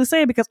you're basically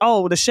saying because,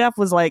 the chef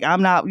was like,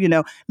 I'm not, you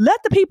know, let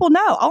the people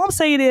know. All I'm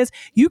saying is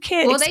you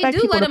can't expect they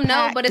do people let to them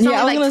know, but it's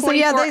only like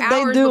 24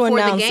 hours do before the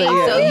announce game. it,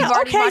 So yeah. you've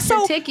already bought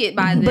your ticket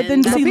by then. But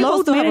then see, people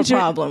load still have a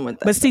management, problem with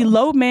that. But see,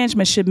 load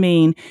management should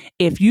mean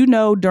if you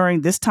know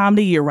during this time of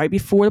the year, right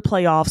before the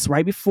playoffs,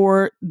 right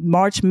before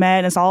March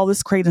Madness, all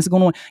this craziness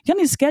going on, you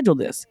need to schedule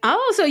this.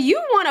 Oh, so you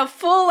want a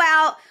full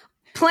out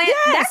plan?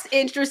 Yes. That's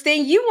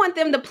interesting. You want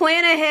them to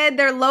plan ahead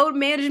their load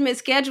management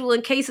schedule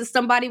in case if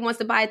somebody wants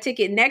to buy a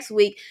ticket next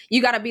week.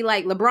 You got to be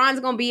like,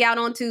 LeBron's going to be out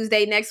on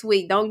Tuesday next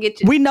week. Don't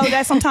get you. We know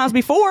that sometimes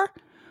before.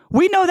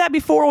 We know that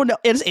before on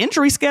his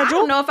injury schedule. I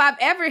don't know if I've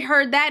ever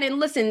heard that. And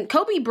listen,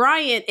 Kobe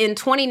Bryant in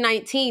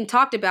 2019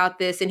 talked about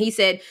this, and he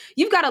said,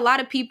 you've got a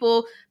lot of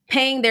people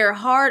paying their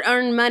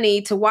hard-earned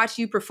money to watch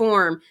you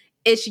perform.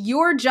 It's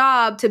your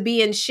job to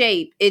be in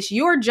shape. It's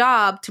your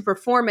job to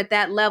perform at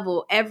that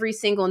level every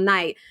single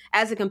night.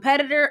 As a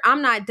competitor,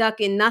 I'm not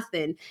ducking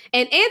nothing.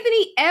 And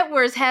Anthony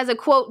Edwards has a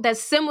quote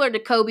that's similar to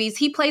Kobe's.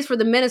 He plays for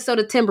the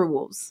Minnesota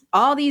Timberwolves.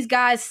 All these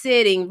guys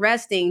sitting,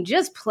 resting,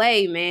 just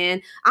play,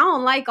 man. I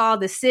don't like all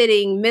the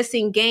sitting,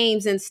 missing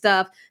games and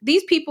stuff.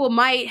 These people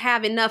might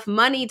have enough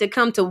money to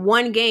come to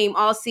one game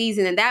all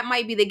season, and that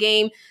might be the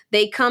game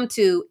they come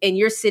to, and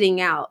you're sitting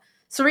out.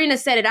 Serena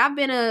said it. I've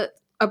been a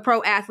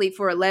pro athlete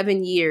for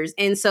 11 years.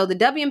 And so the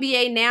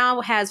WNBA now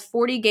has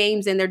 40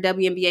 games in their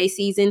WNBA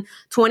season,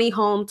 20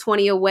 home,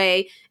 20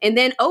 away. And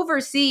then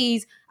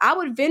overseas, I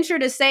would venture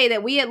to say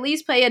that we at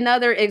least play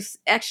another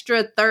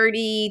extra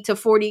 30 to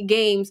 40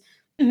 games,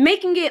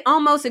 making it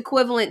almost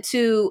equivalent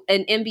to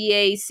an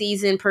NBA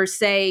season per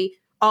se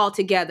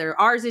altogether.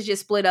 Ours is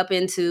just split up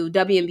into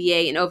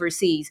WNBA and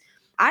overseas.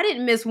 I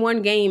didn't miss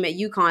one game at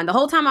UConn. The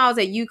whole time I was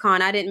at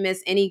UConn, I didn't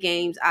miss any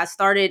games. I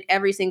started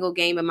every single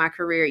game of my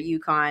career at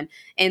UConn.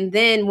 And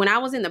then when I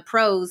was in the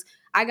pros,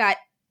 I got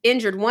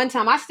injured one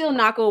time. I still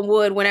knock on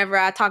wood whenever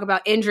I talk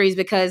about injuries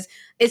because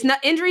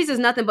injuries is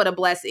nothing but a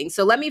blessing.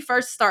 So let me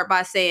first start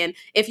by saying,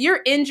 if you're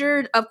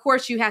injured, of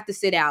course you have to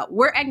sit out.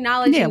 We're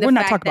acknowledging the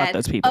fact that,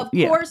 those people. Of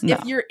course,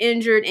 if you're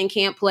injured and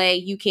can't play,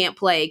 you can't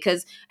play.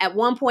 Because at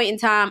one point in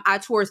time, I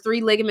tore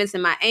 3 ligaments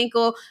in my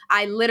ankle.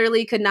 I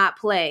literally could not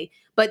play.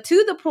 But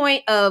to the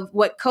point of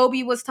what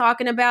Kobe was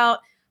talking about,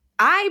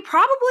 I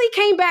probably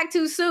came back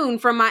too soon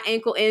from my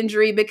ankle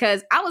injury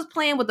because I was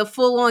playing with a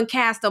full-on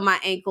cast on my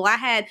ankle.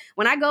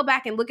 When I go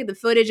back and look at the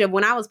footage of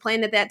when I was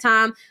playing at that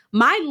time,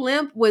 my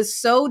limp was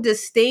so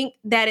distinct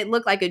that it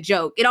looked like a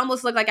joke. It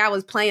almost looked like I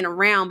was playing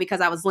around because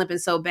I was limping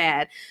so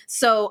bad.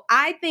 So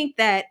I think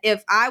that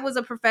if I was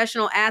a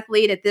professional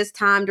athlete at this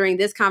time during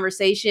this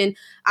conversation,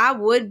 I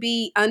would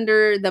be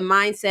under the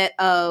mindset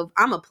of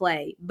I'm a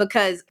play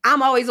because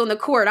I'm always on the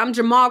court. I'm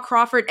Jamal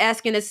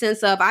Crawford-esque in a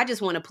sense of I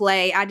just want to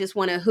play. I just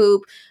want to hoop.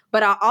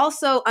 But I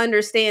also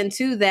understand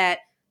too that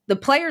the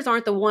players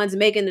aren't the ones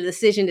making the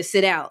decision to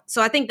sit out.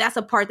 So I think that's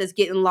a part that's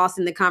getting lost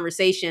in the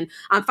conversation.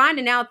 I'm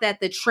finding out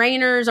that the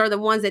trainers are the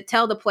ones that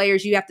tell the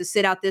players you have to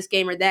sit out this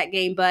game or that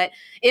game. But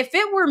if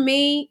it were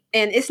me,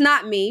 and it's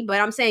not me,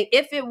 but I'm saying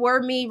if it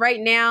were me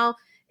right now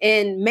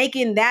and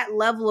making that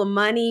level of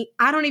money,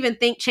 I don't even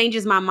think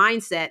changes my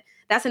mindset.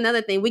 That's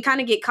another thing. We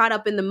kind of get caught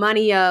up in the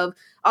money of,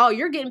 oh,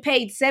 you're getting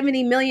paid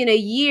 $70 million a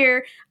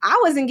year. I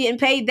wasn't getting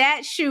paid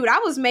that. Shoot, I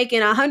was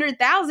making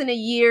 $100,000 a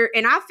year,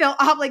 and I felt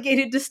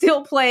obligated to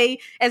still play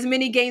as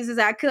many games as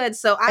I could.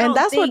 So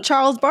that's what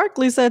Charles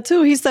Barkley said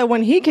too. He said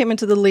when he came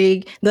into the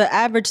league, the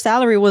average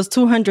salary was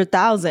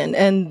 $200,000,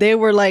 and they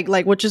were like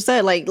what you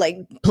said, like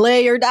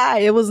play or die.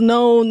 It was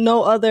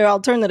no other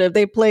alternative.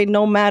 They played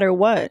no matter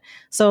what.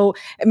 So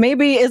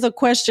maybe it's a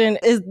question: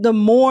 is the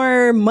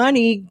more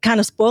money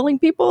kind of spoiling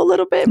people a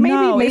little bit?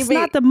 Maybe it's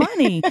not the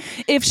money.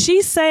 If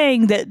she's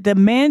saying that the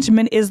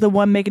management is the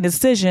one making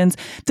decisions,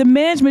 the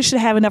management should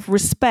have enough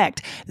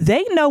respect.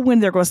 They know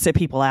when they're going to sit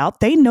people out.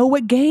 They know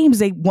what games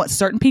they want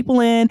certain people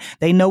in.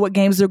 They know what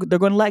games they're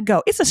going to let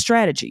go. It's a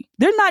strategy.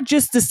 They're not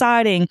just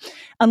deciding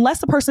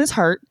unless the person is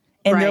hurt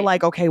and they're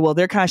like, okay, well,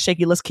 they're kind of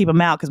shaky. Let's keep them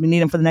out because we need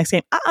them for the next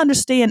game. I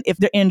understand if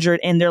they're injured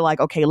and they're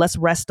like, okay, let's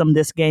rest them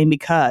this game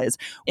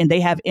and they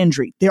have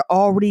injury. They're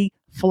already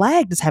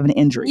flagged as having an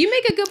injury. You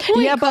make a good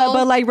point. Yeah,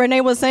 but like Renee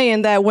was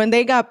saying that when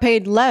they got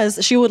paid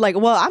less, she would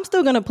well, I'm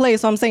still going to play.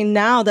 So I'm saying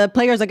now that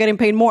players are getting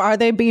paid more. Are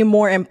they being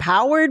more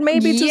empowered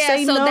maybe to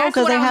say no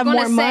because they have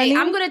more money?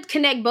 I'm going to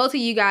connect both of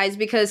you guys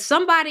because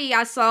somebody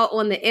I saw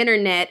on the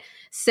internet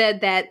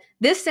said that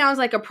this sounds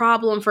like a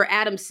problem for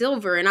Adam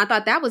Silver. And I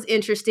thought that was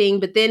interesting.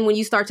 But then when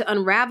you start to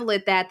unravel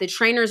it, that the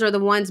trainers are the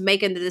ones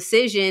making the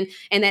decision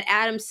and that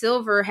Adam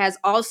Silver has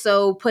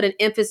also put an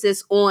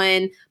emphasis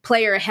on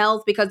player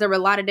health because there were a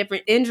lot of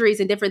different injuries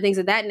and different things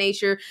of that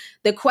nature.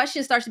 The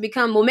question starts to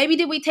become, well, maybe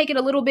did we take it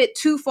a little bit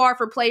too far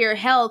for player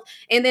health?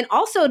 And then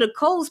also to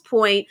Cole's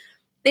point,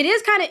 it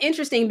is kind of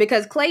interesting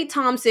because Klay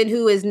Thompson,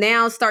 who is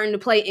now starting to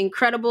play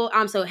incredible,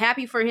 I'm so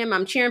happy for him.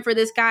 I'm cheering for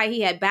this guy.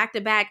 He had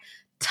back-to-back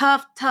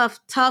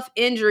tough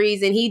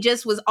injuries. And he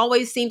just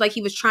always seemed like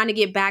he was trying to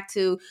get back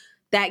to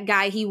that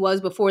guy he was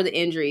before the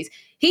injuries.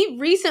 He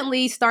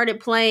recently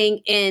started playing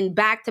in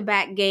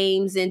back-to-back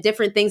games and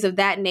different things of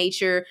that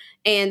nature.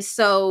 And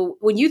so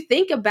when you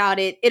think about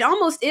it, it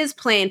almost is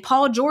playing.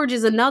 Paul George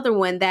is another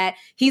one that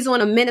he's on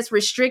a minutes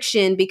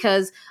restriction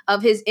because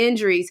of his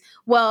injuries.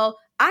 Well,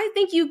 I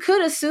think you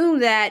could assume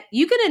that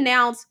you could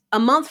announce a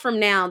month from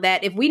now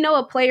that if we know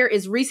a player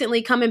is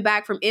recently coming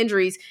back from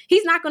injuries,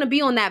 he's not going to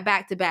be on that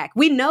back-to-back.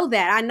 We know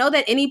that. I know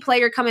that any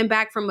player coming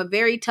back from a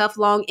very tough,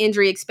 long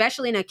injury,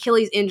 especially an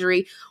Achilles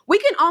injury, we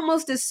can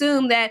almost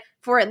assume that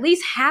for at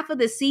least half of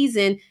the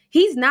season,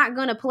 he's not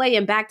going to play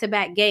in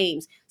back-to-back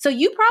games. So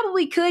you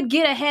probably could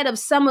get ahead of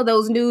some of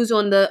those news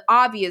on the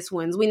obvious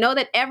ones. We know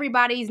that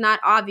everybody's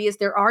not obvious.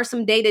 There are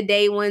some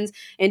day-to-day ones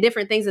and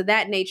different things of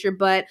that nature.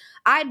 But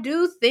I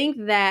do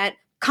think that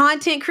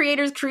content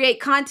creators create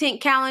content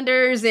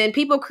calendars and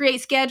people create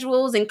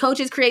schedules and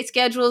coaches create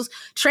schedules.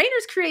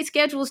 Trainers create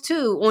schedules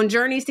too on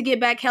journeys to get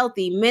back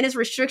healthy, minutes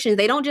restrictions.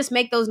 They don't just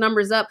make those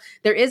numbers up.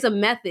 There is a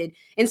method.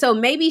 And so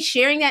maybe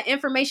sharing that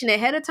information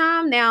ahead of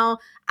time. Now,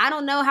 I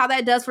don't know how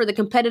that does for the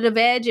competitive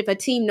edge. If a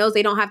team knows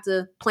they don't have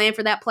to plan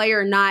for that player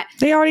or not.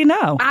 They already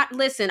know.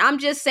 Listen, I'm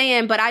just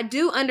saying, but I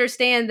do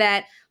understand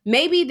that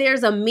maybe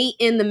there's a meet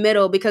in the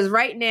middle because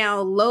right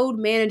now load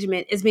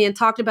management is being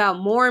talked about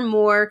more and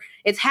more.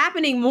 It's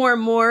happening more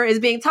and more. It's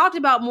being talked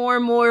about more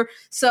and more.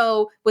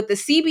 So with the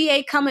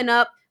CBA coming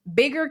up,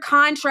 bigger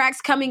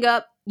contracts coming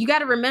up, you got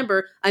to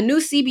remember a new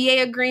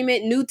CBA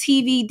agreement, new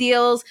TV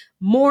deals,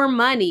 more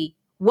money.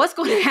 What's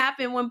going to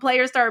happen when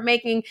players start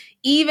making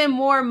even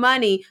more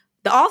money?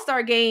 The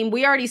All-Star game,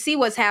 we already see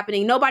what's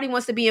happening. Nobody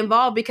wants to be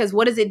involved because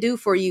what does it do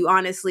for you,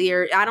 honestly?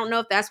 Or I don't know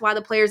if that's why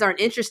the players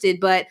aren't interested,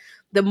 but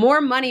the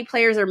more money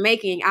players are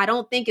making, I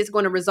don't think it's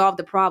going to resolve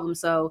the problem.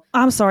 So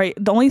I'm sorry.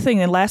 The only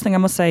thing and last thing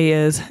I'm going to say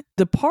is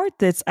the part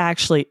that's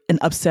actually an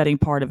upsetting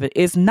part of it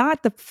is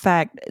not the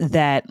fact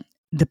that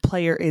the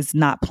player is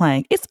not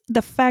playing. It's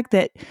the fact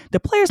that the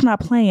player's not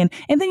playing,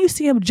 and then you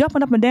see him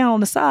jumping up and down on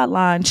the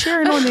sideline,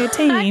 cheering on their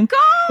team.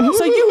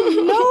 So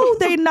you know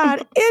they're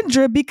not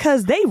injured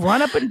because they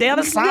run up and down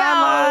the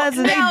sidelines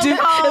and they do.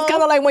 It's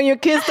kind of like when your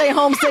kids stay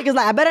homesick. It's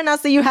like, I better not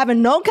see you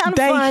having no kind of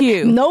Thank fun,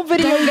 you. no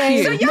video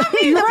games. So y'all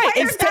mean the Right.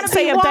 players It's gotta be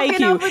saying walking thank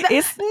you. over the...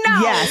 It's-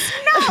 No, yes.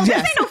 this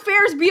Yes. ain't no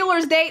Ferris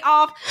Bueller's Day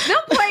Off. Them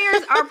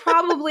players are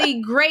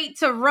probably great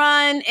to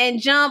run and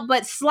jump,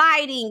 but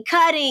sliding,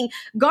 cutting,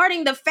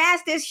 guarding the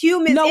fastest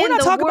humans No, in we're not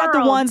the talking world.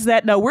 about the ones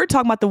that, no, we're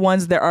talking about the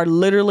ones that are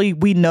literally,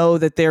 we know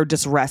that they're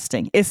just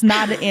resting. It's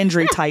not an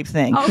injury type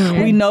thing.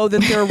 Okay. We know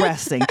that they're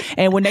resting.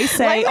 And when they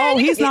say, Like, man, oh,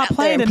 you he's can not get up there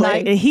playing and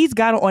tonight, play. and he's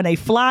got on a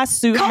fly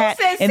suit Cole hat,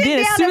 said, and "Sit then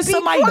as down soon and as be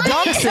somebody quiet."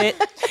 dunks it,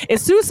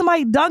 as soon as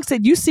somebody dunks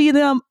it, you see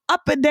them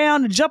up and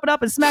down and jumping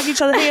up and smack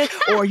each other's head,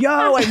 or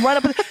yo, and run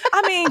up.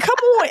 I mean, come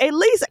on, at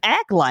least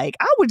act like.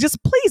 I would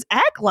just please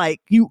act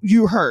like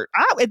you hurt.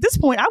 At this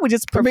point, I would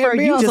just prefer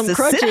be you on just some to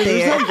sit crutches or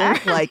there and something.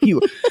 act like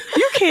you.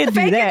 You can't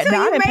do Fake that. it till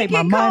No, I you didn't pay make my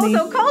it, money.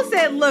 Cole. So Cole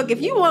said, look,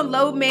 if you want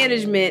load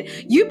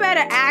management, you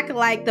better act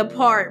like the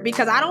part,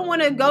 because I don't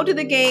want to go to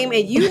the game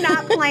and you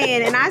not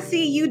playing and I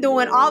see you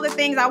doing all the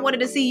things I wanted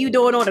to see you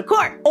doing on the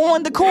court.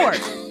 On the court.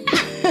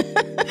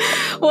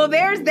 Well,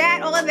 there's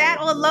that on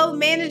load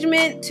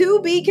management,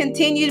 to be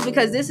continued,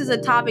 because this is a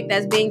topic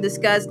that's being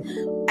discussed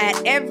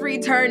at every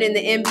turn in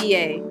the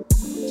NBA.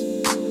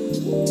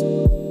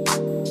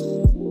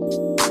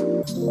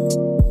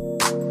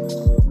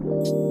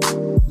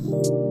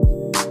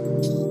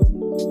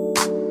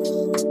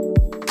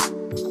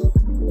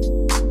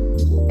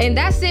 And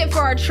that's it for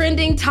our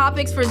trending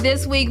topics for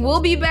this week.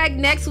 We'll be back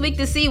next week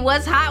to see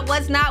what's hot,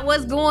 what's not,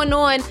 what's going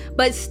on.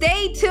 But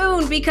stay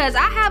tuned, because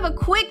I have a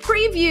quick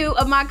preview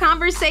of my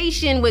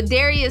conversation with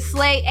Darius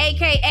Slay,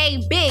 aka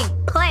Big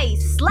Play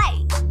Slay.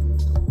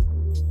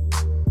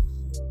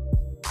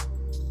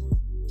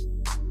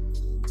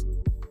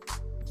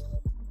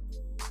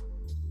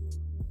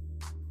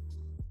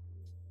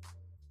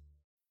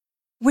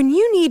 When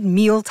you need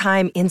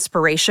mealtime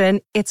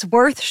inspiration, it's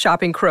worth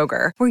shopping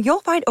Kroger, where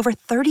you'll find over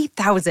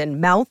 30,000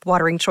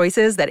 mouth-watering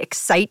choices that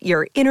excite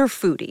your inner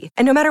foodie.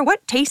 And no matter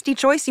what tasty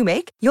choice you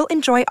make, you'll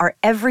enjoy our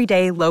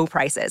everyday low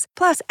prices,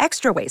 plus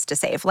extra ways to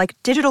save, like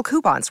digital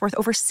coupons worth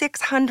over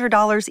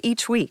 $600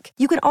 each week.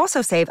 You can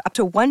also save up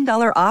to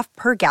 $1 off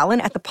per gallon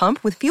at the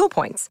pump with fuel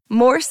points.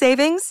 More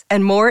savings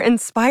and more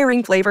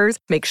inspiring flavors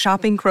make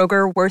shopping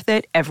Kroger worth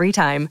it every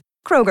time.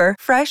 Kroger,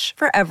 fresh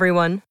for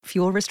everyone.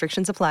 Fuel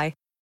restrictions apply.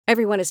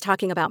 Everyone is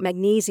talking about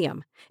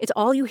magnesium. It's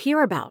all you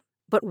hear about.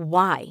 But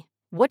why?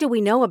 What do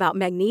we know about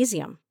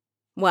magnesium?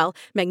 Well,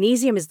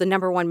 magnesium is the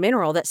number one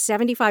mineral that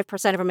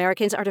 75% of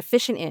Americans are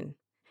deficient in.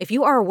 If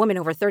you are a woman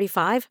over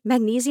 35,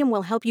 magnesium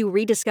will help you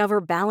rediscover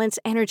balance,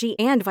 energy,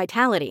 and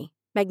vitality.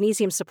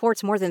 Magnesium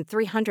supports more than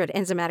 300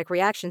 enzymatic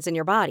reactions in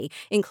your body,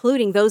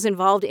 including those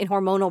involved in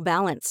hormonal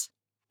balance.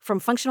 From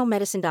functional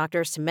medicine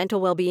doctors to mental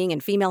well-being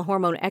and female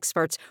hormone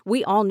experts,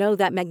 we all know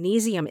that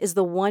magnesium is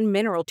the one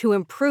mineral to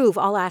improve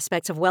all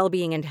aspects of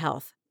well-being and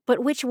health. But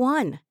which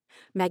one?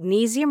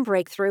 Magnesium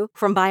Breakthrough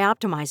from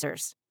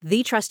Bioptimizers,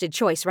 the trusted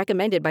choice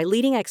recommended by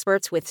leading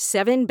experts with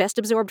 7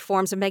 best-absorbed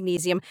forms of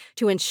magnesium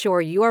to ensure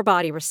your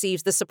body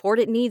receives the support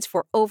it needs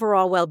for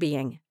overall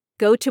well-being.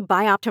 Go to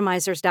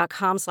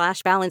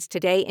bioptimizers.com/balance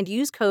today and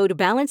use code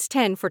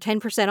BALANCE10 for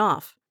 10%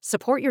 off.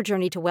 Support your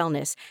journey to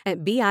wellness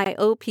at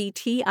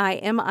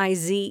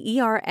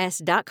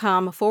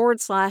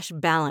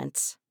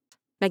bioptimizers.com/balance.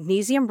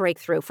 Magnesium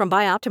Breakthrough from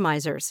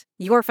Bioptimizers,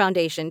 your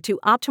foundation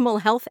to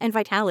optimal health and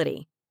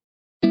vitality.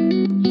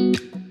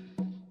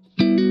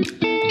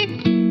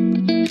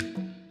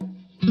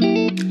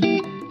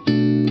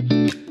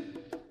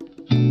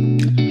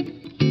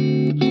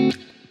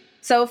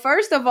 So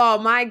first of all,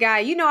 my guy,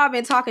 you know I've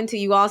been talking to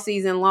you all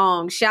season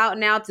long,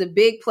 shouting out to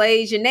Big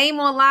Plays. Your name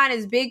online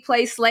is Big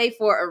Play Slay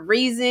for a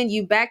reason.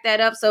 You back that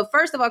up. So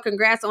first of all,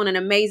 congrats on an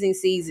amazing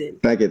season.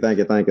 Thank you. All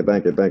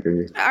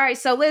right,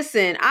 so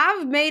listen,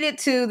 I've made it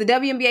to the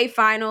WNBA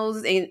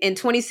Finals in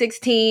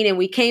 2016, and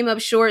we came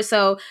up short.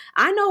 So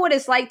I know what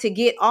it's like to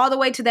get all the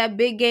way to that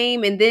big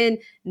game and then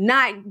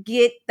not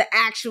get the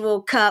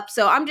actual cup.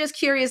 So I'm just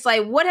curious,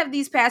 like, what have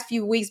these past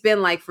few weeks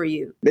been like for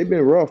you? They've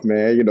been rough,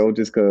 man,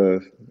 just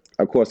because,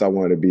 of course, I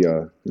wanted to be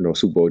a,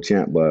 Super Bowl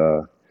champ,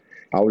 but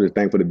I was just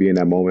thankful to be in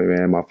that moment,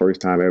 man. My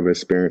first time ever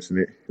experiencing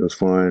it. It was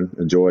fun,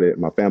 enjoyed it.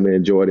 My family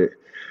enjoyed it.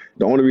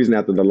 The only reason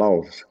after the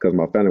loss, because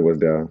my family was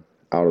there,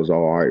 I was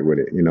all right with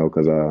it,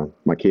 because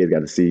my kids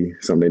got to see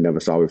something they never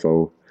saw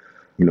before.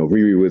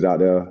 Riri was out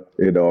there,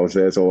 what I'm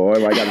saying? So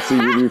everybody got to see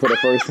Riri for the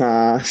first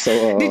time.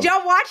 So did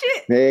y'all watch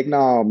it? Heck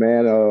no,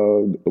 man.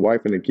 The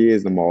wife and the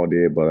kids, them all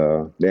did,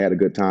 but they had a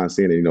good time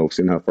seeing it,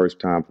 seeing her first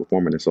time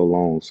performing in so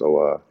long.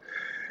 So,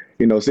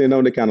 Seeing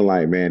them, they kind of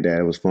like, man, Dad,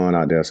 it was fun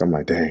out there. So I'm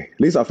like, dang, at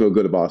least I feel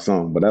good about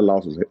something. But that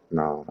loss was,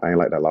 no, I ain't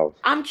like that loss.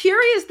 I'm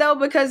curious though,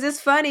 because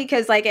it's funny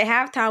because like at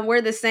halftime,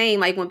 we're the same.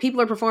 Like when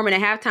people are performing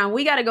at halftime,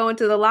 we got to go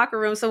into the locker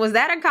room. So was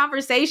that a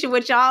conversation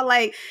with y'all,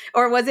 like,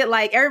 or was it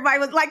like everybody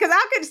was like, because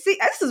I could see,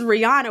 this is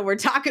Rihanna we're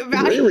talking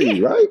about.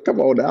 Really, right? Come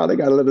on now. They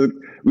got to let us,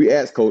 we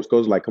asked Coach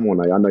was like, come on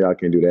now, I know y'all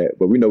can't do that.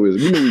 But we knew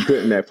we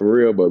couldn't that for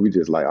real, but we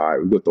just like, all right,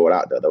 we're going to throw it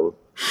out there though.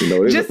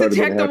 Just to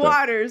check the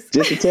waters.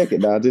 Just to check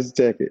it now, just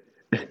to check it.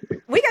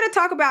 We got to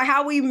talk about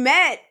how we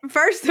met.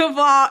 First of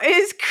all,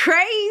 it's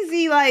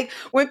crazy. Like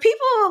when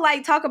people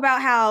like talk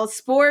about how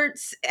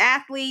sports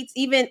athletes,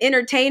 even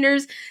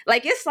entertainers,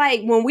 like it's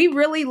like when we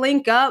really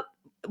link up,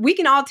 we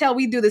can all tell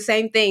we do the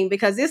same thing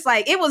because it's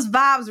like it was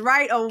vibes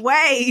right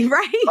away,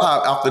 right?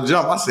 Off the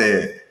jump, I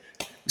said,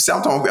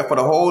 I'm talking about for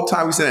the whole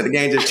time we sat at the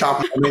game just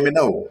chopping. I didn't even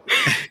know.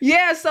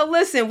 Yeah. So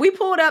listen, we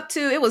pulled up to,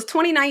 it was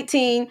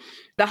 2019.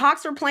 The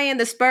Hawks were playing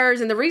the Spurs.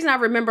 And the reason I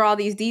remember all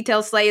these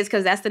details, Slay, is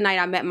because that's the night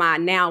I met my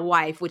now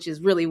wife, which is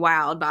really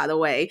wild, by the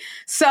way.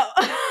 So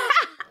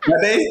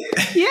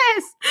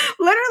yes,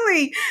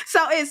 literally. So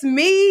it's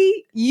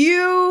me,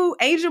 you,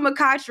 Angel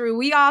McCoughtry.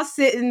 We all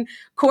sitting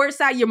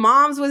courtside. Your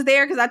mom's was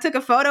there because I took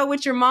a photo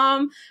with your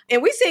mom.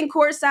 And we sitting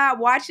courtside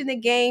watching the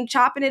game,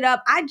 chopping it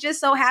up. I just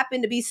so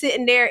happened to be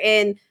sitting there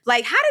and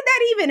like, how did that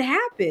even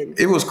happen?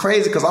 It was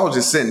crazy because I was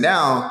just sitting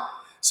down.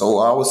 So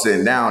I was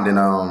sitting down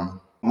and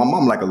my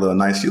mom like a little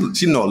nice.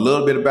 She know a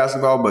little bit of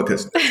basketball, but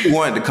because she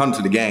wanted to come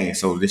to the game.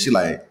 So then she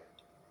like,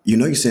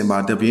 you sitting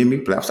by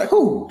WNBA play. I was like,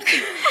 who?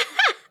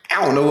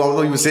 I don't know who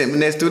I'm even sitting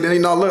next to.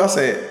 Then look, I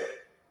said,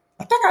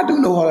 I think I do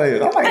know who that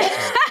is. I'm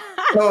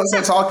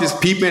like, so I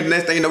just peeping.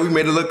 Next thing we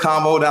made a little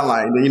combo down.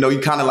 Like, you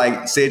kind of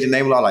like said your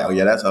name. I was like, oh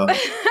yeah, that's her.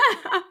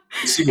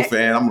 She was a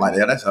fan. I'm like,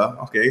 yeah, that's her.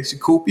 Okay, she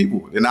cool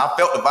people. And I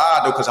felt the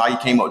vibe though, because how you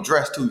came up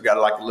dressed too. You got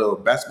like a little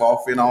basketball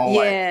fit on.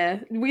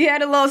 Yeah, we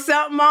had a little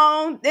something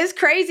on. It's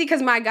crazy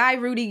because my guy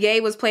Rudy Gay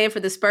was playing for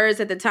the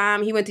Spurs at the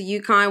time. He went to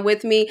UConn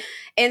with me.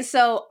 And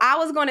so I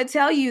was going to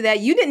tell you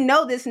that you didn't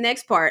know this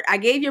next part. I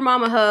gave your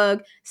mom a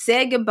hug,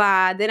 said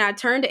goodbye. Then I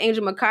turned to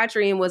Angel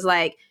McCoughtry and was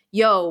like,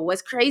 yo,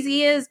 what's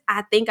crazy is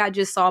I think I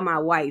just saw my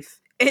wife.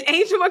 And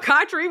Angel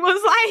McCoughtry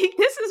was like,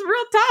 this is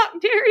real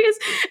talk, Darius.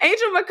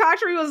 Angel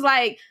McCoughtry was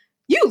like,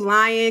 you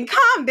lying,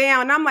 calm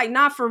down. And I'm like,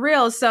 nah, for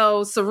real.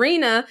 So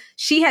Serena,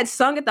 she had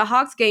sung at the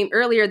Hawks game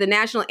earlier, the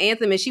national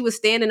anthem, and she was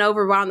standing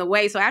over on the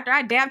way. So after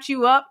I dapped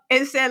you up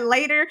and said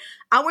later,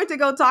 I went to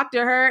go talk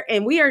to her,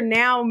 and we are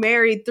now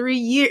married 3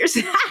 years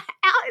out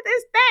of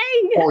this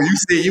thing. Oh, you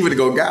said you would have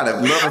go got it.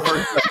 Love her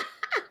first.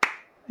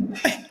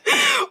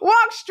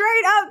 Walk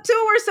straight up to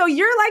her. So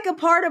you're like a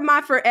part of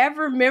my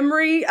forever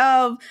memory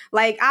of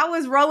like, I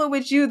was rolling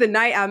with you the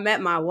night I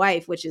met my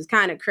wife, which is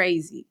kind of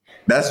crazy.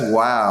 That's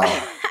wild.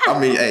 I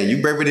mean, hey,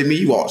 you braver than me.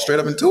 You walk straight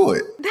up into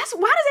it. Why does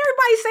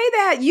everybody say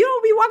that? You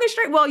don't be walking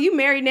straight. Well, you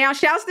married now.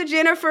 Shouts to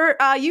Jennifer.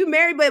 You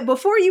married, but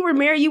before you were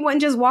married, you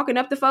wasn't just walking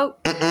up to folk.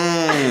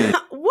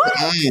 What?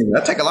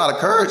 That take a lot of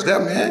courage, there,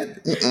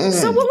 man.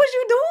 So what was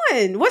you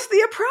doing? What's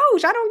the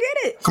approach? I don't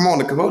get it. Come on,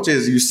 the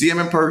coaches. You see him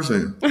in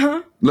person.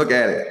 Look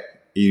at it.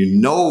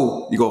 You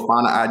go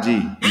find an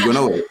IG. You go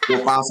know it.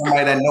 Go find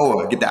somebody that know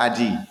her. Get the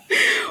IG.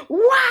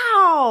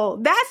 Wow,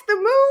 that's the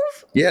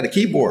move? Yeah, the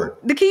keyboard.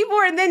 The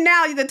keyboard, and then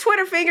now the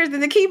Twitter fingers,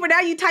 and the keyboard. Now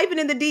you typing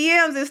in the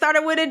DMs and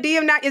started with a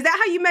DM. Now, is that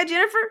how you met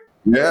Jennifer?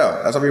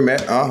 Yeah, that's how we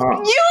met. You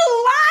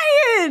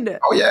lying?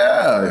 Oh,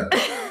 yeah.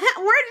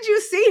 Where did you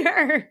see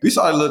her? We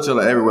saw each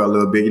other everywhere a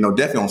little bit.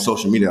 Definitely on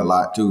social media a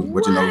lot, too.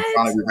 But,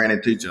 finally we ran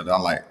into each other.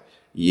 I'm like,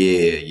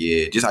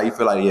 yeah. Just how you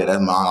feel like, yeah,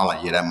 that's mine. I'm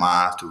like, yeah, that's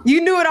mine, too.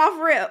 You knew it off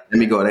rip. Let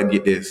me go ahead and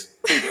get this.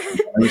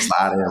 Let me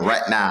slide in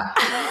right now.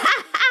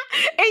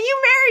 And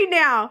you married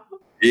now.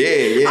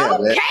 Yeah.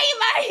 Okay,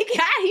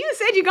 you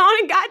said you gone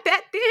and got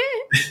that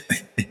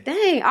then.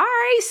 Dang. All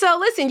right. So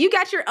listen, you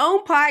got your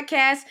own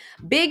podcast,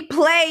 Big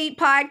Play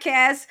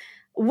Podcast.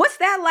 What's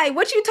that like?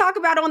 What you talk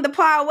about on the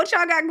pod? What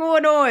y'all got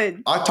going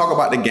on? I talk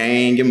about the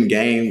game,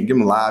 give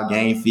them a live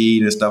game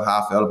feed and stuff,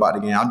 how I felt about the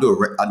game. I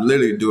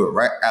literally do it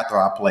right after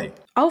I play.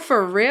 Oh,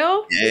 for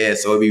real? Yeah,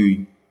 so it'd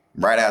be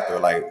right after,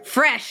 like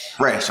fresh.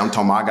 I'm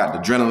talking about I got the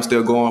adrenaline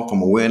still going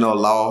from a win or a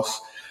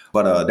loss.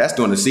 But that's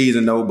during the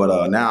season though.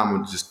 But now I'm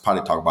gonna just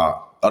probably talk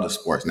about other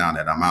sports now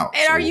that I'm out.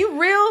 And are you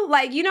real?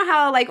 Like, you know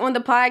how like on the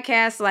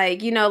podcast,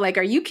 like, like,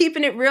 are you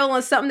keeping it real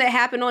on something that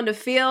happened on the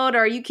field,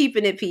 or are you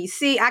keeping it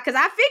PC? Because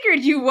I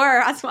figured you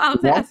were. That's why I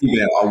was asking. I'm keeping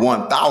it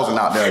 1,000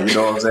 out there. You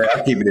know what I'm saying?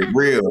 I'm keeping it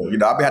real.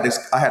 I had this.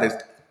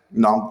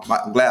 I'm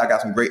glad I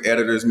got some great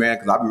editors, man,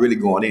 because I be really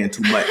going in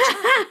too much.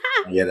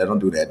 Yeah, don't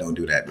do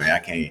that, man. I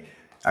can't.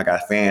 I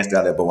got fans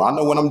out there, but I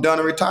know when I'm done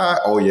and retired,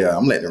 oh yeah,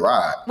 I'm letting it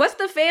ride. What's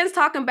the fans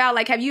talking about?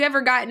 Like, have you ever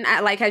gotten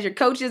like, has your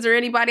coaches or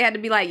anybody had to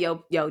be like,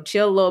 yo,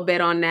 chill a little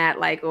bit on that?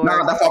 Like, or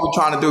nah, that's what we're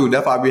trying to do.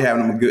 That's why I be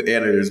having them good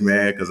editors,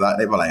 man, because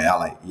they be like,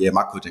 yeah,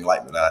 my coaching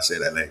like me that I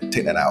said that. Like,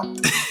 take that out.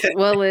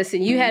 Well,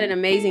 listen, you had an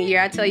amazing year.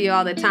 I tell you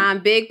all the time,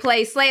 Big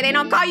Play Slay. They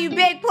don't call you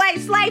Big Play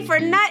Slay for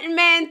nothing,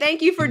 man.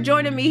 Thank you for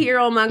joining me here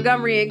on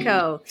Montgomery &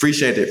 Co.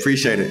 Appreciate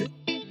it.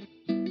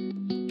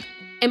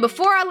 And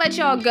before I let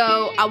y'all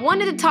go, I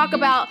wanted to talk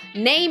about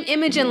name,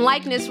 image, and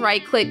likeness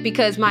right quick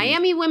because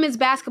Miami women's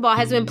basketball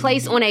has been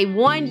placed on a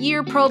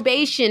 1-year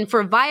probation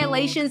for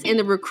violations in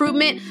the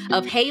recruitment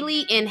of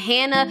Haley and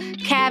Hannah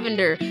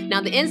Cavender. Now,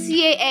 the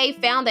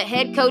NCAA found that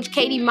head coach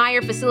Katie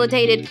Meyer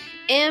facilitated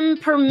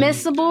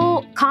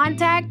impermissible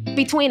contact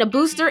between a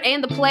booster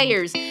and the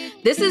players.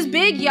 This is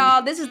big,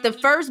 y'all. This is the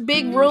first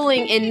big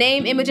ruling in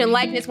name, image, and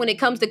likeness when it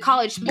comes to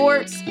college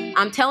sports.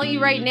 I'm telling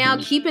you right now,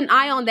 keep an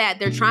eye on that.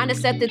 They're trying to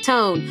set the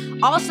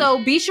tone.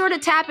 Also, be sure to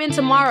tap in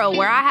tomorrow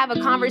where I have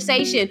a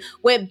conversation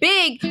with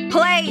Big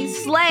Play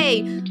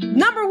Slay,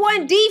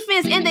 #1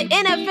 defense in the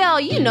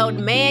NFL. You know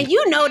the man.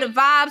 You know the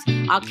vibes.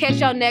 I'll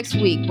catch y'all next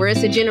week where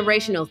it's a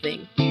generational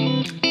thing.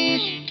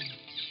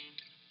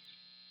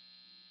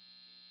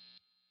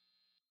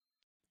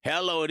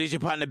 Hello, it is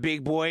your partner,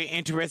 Big Boy,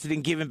 interested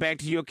in giving back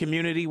to your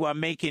community while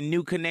making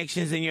new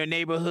connections in your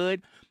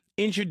neighborhood?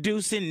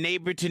 Introducing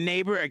Neighbor to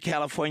Neighbor, a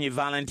California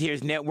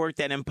volunteers network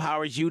that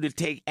empowers you to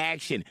take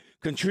action,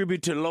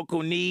 contribute to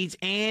local needs,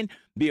 and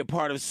be a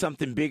part of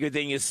something bigger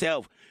than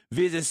yourself.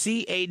 Visit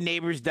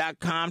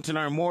ca-neighbors.com to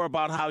learn more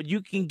about how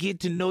you can get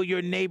to know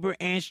your neighbor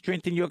and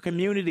strengthen your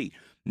community.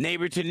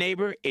 Neighbor to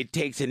Neighbor, it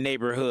takes a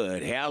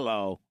neighborhood.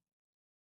 Hello.